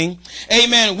new thing,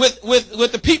 amen,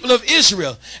 with the people of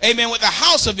Israel, amen, with the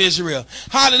house of Israel,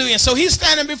 hallelujah. And so he's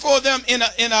standing before them in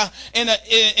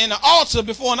an altar,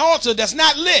 before an altar that's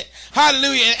not lit,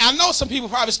 hallelujah. And I know some people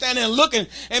probably standing and looking,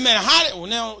 amen,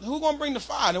 now who's going to bring the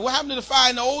fire? Now what happened to the fire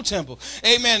in the old temple?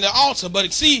 Amen, the altar.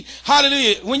 But see,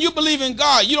 hallelujah, when you believe in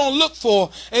God, you don't look for,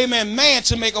 amen, man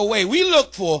to make a way. We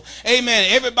look for, amen,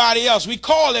 everybody else. We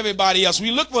call everybody else.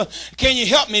 We look for, can you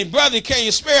help me, brother? Can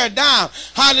you spare a dime?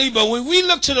 Hallelujah. But when we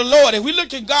look to the Lord and we look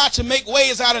to God to make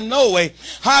ways out of no way,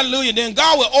 hallelujah, then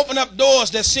God will open up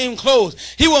doors that seem closed.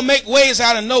 He will make ways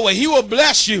out of no way. He will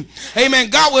bless you. Amen.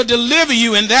 God will deliver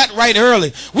you in that right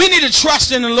early. We need to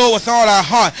trust in the Lord with all our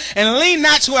heart and lean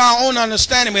not to our own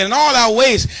understanding, but in all our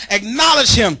ways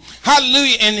acknowledge him.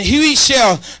 Hallelujah. And he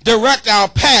shall direct our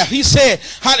path. He said,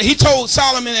 he told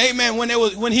Solomon, amen,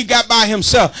 when he got by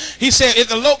himself, he said, if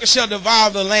the locust shall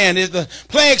devour the land, if the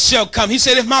plague shall come, he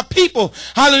said, if my people,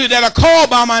 hallelujah, that are called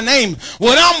by my name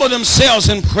would humble themselves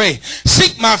and pray,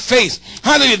 seek my face,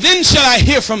 hallelujah, then shall I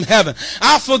hear from heaven.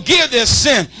 I'll forgive their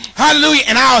sin, hallelujah,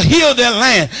 and I'll heal their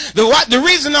land. The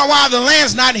reason why the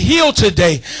land's not healed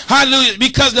today, hallelujah,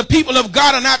 because the people of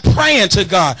God are not praying to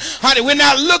God. Hallelujah. We're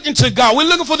not looking to God. We're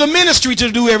looking for the ministry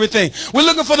to do everything. We're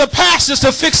looking for the pastors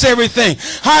to fix everything.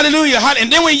 Hallelujah.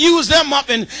 And then we use them up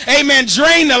and, amen,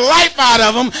 drain the life out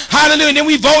of them. Hallelujah. And then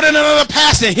we vote in another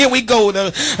pastor. And here we go.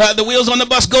 The wheels on the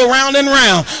bus go round and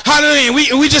round. Hallelujah.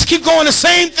 We just keep going the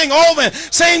same thing over,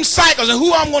 same cycles. And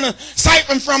who I'm going to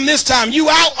siphon from this time? You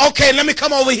out? Okay, let me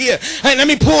come over here. here. Hey, let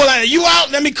me pull you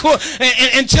out. Let me pull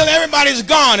until everybody's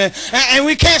gone. And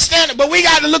we can't stand it. But we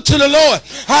got to look to the Lord.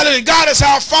 Hallelujah. God is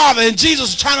our Father. And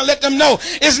Jesus is trying to let them know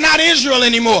it's not Israel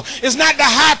anymore. It's not the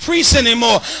high priest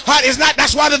anymore. It's not.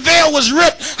 That's why the veil was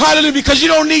ripped. Hallelujah. Because you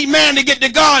don't need man to get to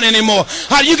God anymore.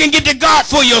 You can get to God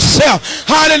for yourself.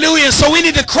 Hallelujah. So we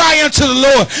need to cry unto the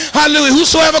Lord. Hallelujah.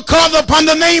 Whosoever calls upon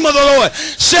the name of the Lord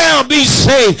shall be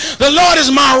saved. The Lord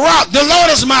is my rock. The Lord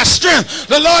is my strength.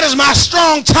 The Lord is my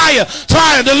strong tower.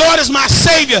 The Lord is my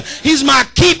Savior. He's my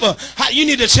keeper. You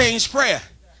need to change prayer.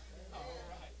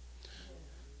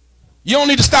 You don't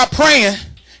need to stop praying.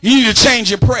 You need to change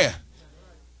your prayer.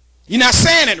 You're not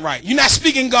saying it right. You're not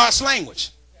speaking God's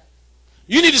language.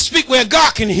 You need to speak where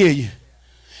God can hear you.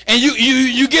 And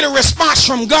you get a response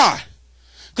from God.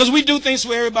 Because we do things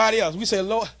for everybody else. We say,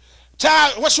 Lord,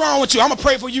 child, what's wrong with you? I'm going to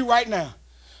pray for you right now.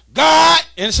 God.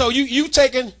 And so you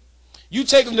take him to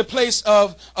the place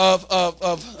of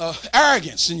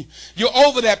arrogance. And you're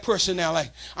over that person now.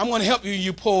 Like, I'm going to help you,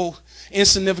 you poor,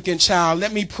 insignificant child.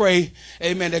 Let me pray,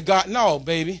 amen, that God. No,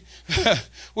 baby.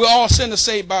 We're all sinners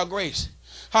saved by grace.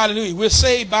 Hallelujah. We're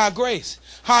saved by grace.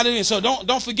 Hallelujah. So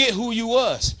don't forget who you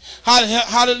was.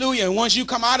 Hallelujah. And once you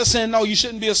come out of sin, no, you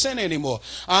shouldn't be a sinner anymore.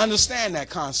 I understand that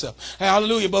concept.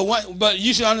 Hallelujah. But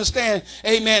you should understand,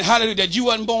 amen, hallelujah, that you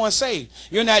wasn't born saved.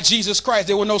 You're not Jesus Christ.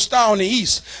 There was no star in the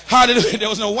east. Hallelujah. There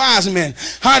was no wise men.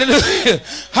 Hallelujah.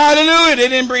 Hallelujah. They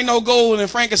didn't bring no gold and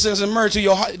frankincense and myrrh to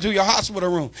your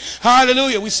hospital room.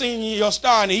 Hallelujah. We seen your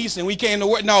star in the east and we came to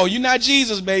work. No, you're not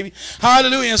Jesus, baby.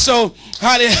 Hallelujah. And so,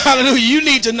 hallelujah, you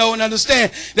need to know and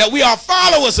understand that we are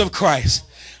followers of Christ.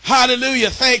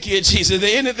 Hallelujah. Thank you, Jesus. If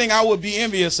there's anything I would be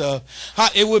envious of,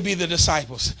 it would be the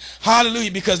disciples.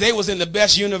 Hallelujah. Because they was in the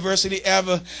best university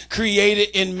ever created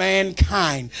in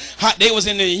mankind. They was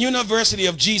in the university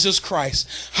of Jesus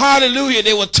Christ. Hallelujah.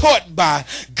 They were taught by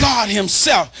God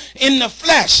himself in the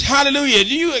flesh. Hallelujah.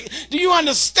 Do you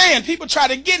understand? People try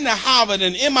to get into Harvard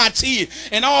and MIT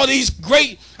and all these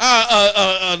great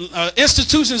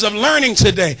institutions of learning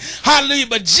today. Hallelujah.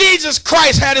 But Jesus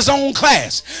Christ had his own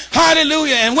class.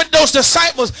 Hallelujah. And with those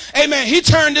disciples, amen, he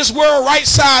turned this world right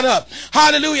side up.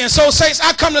 Hallelujah. And so, saints,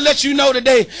 I come to let you know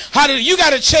today, hallelujah, you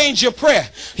got to change your prayer.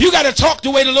 You got to talk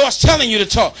the way the Lord's telling you to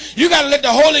talk. You got to let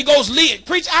the Holy Ghost lead.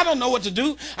 Preach, I don't know what to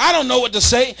do. I don't know what to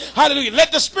say. Hallelujah.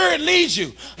 Let the Spirit lead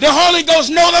you. The Holy Ghost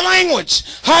know the language.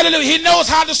 Hallelujah. He knows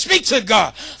how to speak to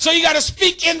God. So you got to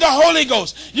speak in the Holy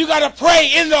Ghost. You got to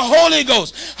pray in the Holy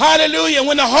Ghost. Hallelujah.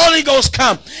 When the Holy Ghost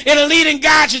comes, it'll lead and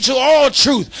guide you to all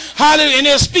truth. Hallelujah. And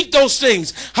it'll speak those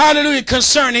things. Hallelujah.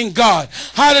 Concerning God.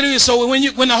 Hallelujah. So when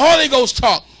the Holy Ghost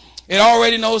talk, it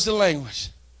already knows the language.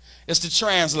 It's the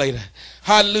translator.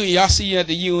 Hallelujah. Y'all see at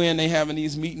the UN, they having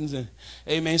these meetings and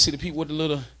amen. See the people with the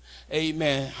little,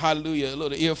 amen, hallelujah, a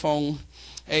little earphone,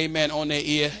 amen, on their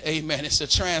ear. Amen. It's the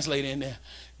translator in there,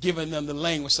 giving them the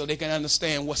language so they can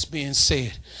understand what's being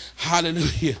said.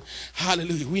 Hallelujah.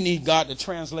 Hallelujah. We need God to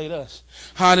translate us.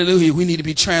 Hallelujah. We need to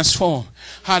be transformed.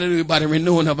 Hallelujah. By the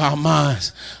renewing of our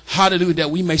minds. Hallelujah.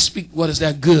 That we may speak what is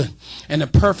that good and the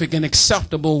perfect and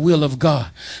acceptable will of God.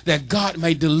 That God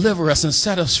may deliver us and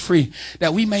set us free.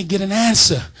 That we may get an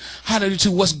answer. Hallelujah.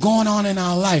 To what's going on in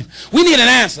our life. We need an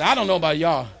answer. I don't know about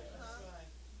y'all.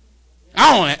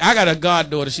 I got a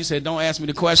goddaughter. She said, don't ask me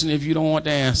the question if you don't want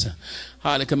the answer.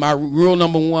 Hallelujah. Because my rule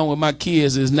number one with my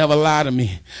kids is never lie to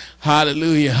me.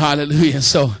 Hallelujah. Hallelujah. And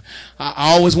so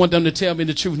I always want them to tell me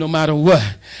the truth no matter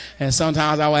what. And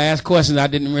sometimes I will ask questions I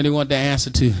didn't really want the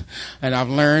answer to. And I've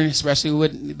learned, especially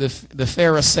with the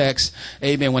fairer sex,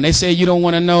 amen, when they say you don't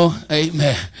want to know,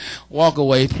 amen, walk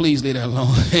away. Please leave that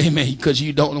alone. Amen. Because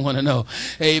you don't want to know.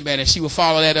 Amen. And she will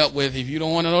follow that up with, if you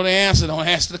don't want to know the answer, don't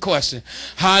ask the question.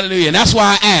 Hallelujah. And that's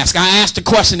why I ask. I ask the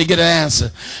question to get an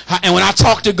answer. And when I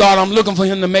talk to God, I'm looking for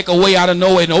him to make a way out of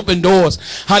nowhere and open doors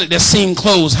that seem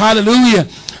closed. Hallelujah.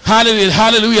 Hallelujah.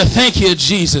 Hallelujah. Thank you,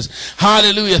 Jesus.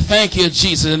 Hallelujah. Thank you,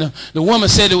 Jesus. And the woman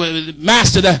said,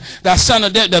 Master, thy son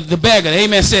of David, the beggar,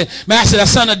 amen, said, Master, thy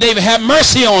son of David, have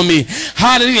mercy on me.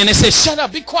 Hallelujah. And they said, shut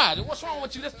up, be quiet. What's wrong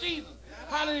with you? That's Jesus.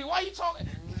 Hallelujah. Why are you talking?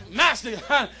 Master,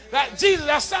 Jesus,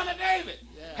 thy son of David.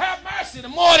 Have mercy. The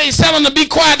more they tell him to be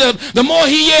quiet, the more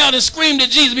he yelled and screamed at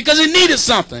Jesus because he needed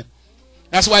something.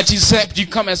 That's why Jesus said you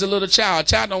come as a little child.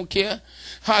 Child don't care.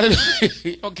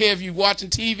 Hallelujah. Don't care if you're watching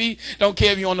TV. Don't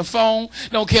care if you're on the phone.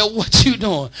 Don't care what you're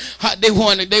doing. They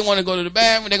want to go to the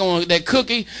bathroom. They want that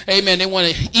cookie. Amen. They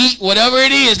want to eat whatever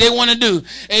it is they want to do.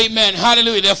 Amen.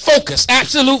 Hallelujah. They're focused.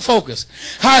 Absolute focus.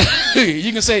 Hallelujah.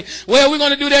 You can say, well, we're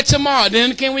going to do that tomorrow.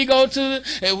 Then can we go to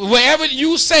wherever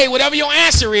you say, whatever your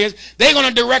answer is, they're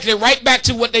going to direct it right back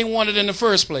to what they wanted in the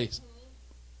first place.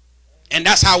 And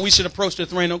that's how we should approach the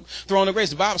throne of grace.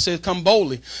 The Bible says, come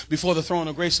boldly before the throne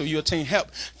of grace so you attain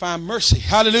help. Find mercy.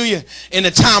 Hallelujah. In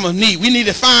the time of need. We need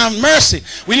to find mercy.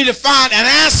 We need to find an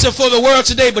answer for the world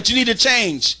today, but you need to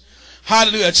change.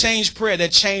 Hallelujah. A change prayer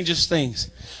that changes things.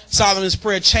 Solomon's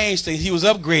prayer changed things. He was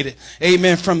upgraded.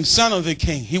 Amen. From son of the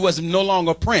king. He was no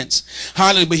longer prince.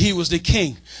 Hallelujah. But he was the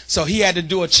king. So he had to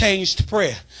do a changed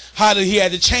prayer. Hallelujah. He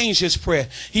had to change his prayer.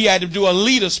 He had to do a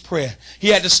leader's prayer. He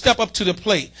had to step up to the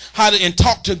plate. Hallelujah. And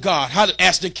talk to God. Hallelujah.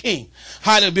 As the king.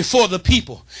 Hallelujah. Before the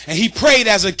people. And he prayed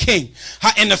as a king.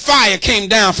 And the fire came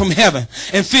down from heaven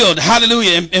and filled.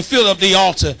 Hallelujah. And filled up the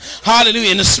altar.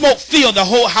 Hallelujah. And the smoke filled the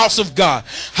whole house of God.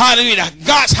 Hallelujah.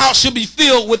 God's house should be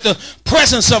filled with the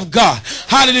presence of God.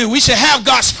 Hallelujah. We should have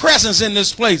God's presence in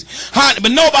this place. Hallelujah.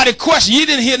 But nobody questioned. You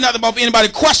didn't hear nothing about anybody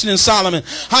questioning Solomon.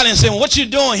 Hallelujah. Saying, what you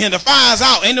doing here? The fire's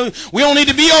out. We don't need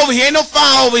to be over here. Ain't no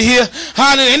fire over here.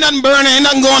 Hallelujah. Ain't nothing burning. Ain't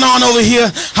nothing going on over here.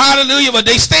 Hallelujah. But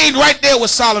they stayed right there with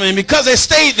Solomon. Because they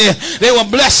stayed there, they were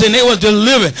blessed and they were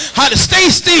delivered. Hallelujah. Stay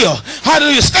still.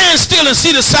 Hallelujah. Stand still and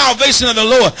see the salvation of the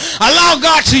Lord. Allow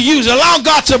God to use you. Allow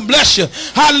God to bless you.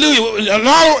 Hallelujah.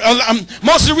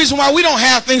 Most of the reason why we don't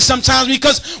have things sometimes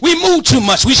because we move too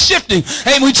much. We shifting.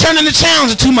 Hey, we turning the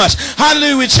channels too much.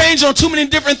 Hallelujah. We change on too many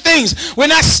different things. We're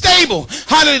not stable.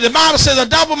 Hallelujah. The Bible says a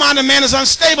double-minded man is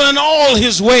unstable in all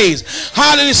his ways.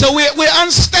 Hallelujah. So we're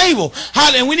unstable.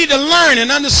 Hallelujah. And we need to learn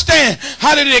and understand,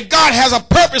 hallelujah, that God has a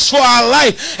purpose for our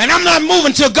life. And I'm not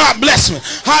moving till God bless me.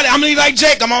 Hallelujah. I'm going to be like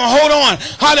Jacob. I'm going to hold on.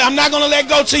 Hallelujah. I'm not going to let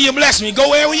go till you bless me. Go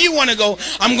wherever you want to go.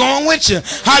 I'm going with you.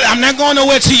 Hallelujah. I'm not going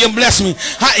nowhere till you bless me.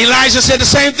 Elijah said the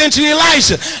same thing to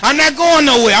Elisha. I'm not going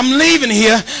nowhere. I'm leaving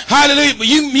here. Hallelujah. But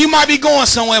you might be going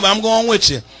somewhere, but I'm going with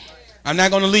you. I'm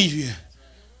not going to leave you.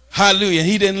 Hallelujah.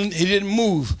 He didn't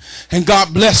move. And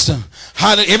God blessed him.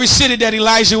 Hallelujah. Every city that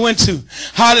Elijah went to,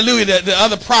 hallelujah, the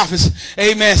other prophets,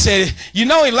 amen, said, you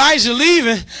know, Elijah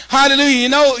leaving.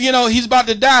 Hallelujah. You know, he's about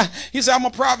to die. He said, I'm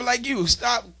a prophet like you.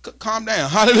 Stop. Calm down.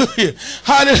 Hallelujah.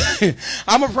 Hallelujah.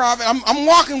 I'm a prophet. I'm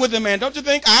walking with him, man. Don't you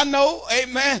think I know?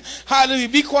 Amen. Hallelujah.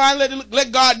 Be quiet.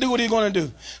 Let God do what he's going to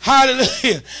do.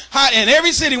 Hallelujah. And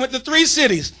every city went to 3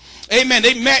 cities. Amen.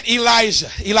 They met Elisha.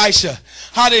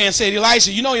 Hallelujah. And said,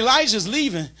 Elisha, you know Elijah's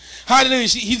leaving. Hallelujah.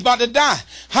 He's about to die.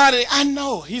 Hallelujah. I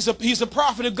know. He's a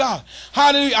prophet of God.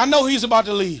 Hallelujah. I know he's about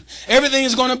to leave. Everything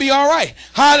is going to be all right.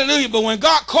 Hallelujah. But when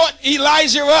God caught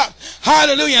Elijah up,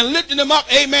 hallelujah, and lifted him up,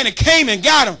 amen, and came and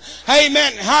got him.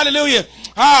 Amen. Hallelujah.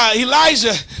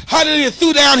 Elijah, hallelujah,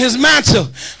 threw down his mantle.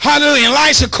 Hallelujah.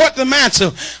 Elisha caught the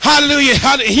mantle. Hallelujah.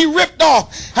 Hallelujah. He ripped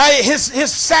off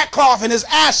his sackcloth and his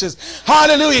ashes.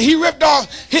 Hallelujah. He ripped off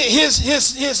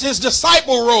his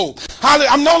disciple robe. Hallelujah.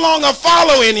 I'm no longer a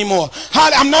follower anymore.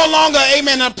 Hallelujah. I'm no longer,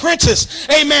 amen, an apprentice,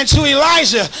 amen, to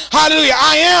Elijah. Hallelujah.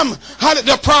 I am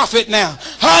the prophet now.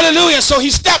 Hallelujah. So he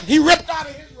ripped out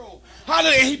of his robe.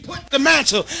 Hallelujah. He put the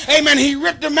mantle. Amen. He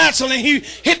ripped the mantle and he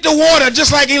hit the water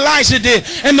just like Elisha did.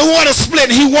 And the water split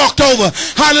and he walked over.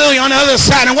 Hallelujah. On the other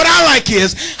side. And what I like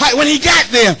is when he got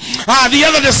there,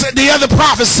 the other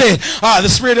prophet said,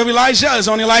 the spirit of Elijah is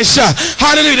on Elisha.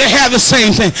 Hallelujah. They have the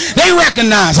same thing. They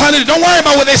recognize. Hallelujah. Don't worry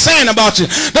about what they're saying about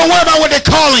you. Don't worry about what they're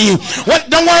calling you.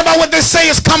 Don't worry about what they say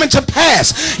is coming to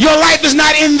pass. Your life is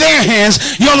not in their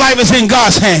hands. Your life is in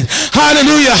God's hands.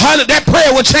 Hallelujah. Hallelujah. That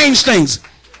prayer will change things.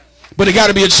 But it got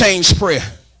to be a changed prayer.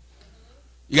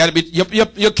 You got to be.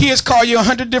 Your kids call you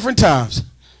 100 different times.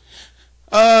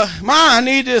 Mom, I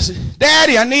need this.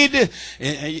 Daddy, I need this.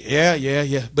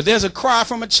 Yeah. But there's a cry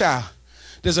from a child.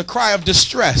 There's a cry of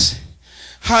distress.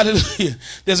 Hallelujah.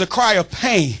 There's a cry of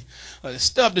pain.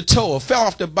 Stubbed the toe or fell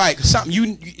off the bike or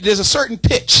something. There's a certain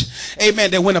pitch,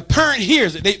 amen, that when a parent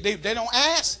hears it, they don't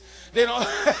ask. They don't,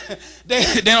 they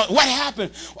don't, what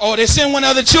happened? Oh, they send one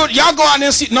of the children. Y'all go out there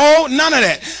and see. No, none of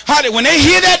that. When they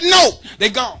hear that note, they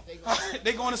gone.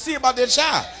 They're going to see about their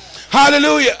child.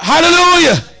 Hallelujah.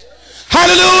 Hallelujah.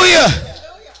 Hallelujah.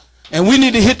 And we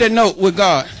need to hit that note with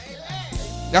God.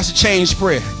 That's a changed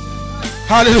prayer.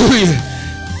 Hallelujah.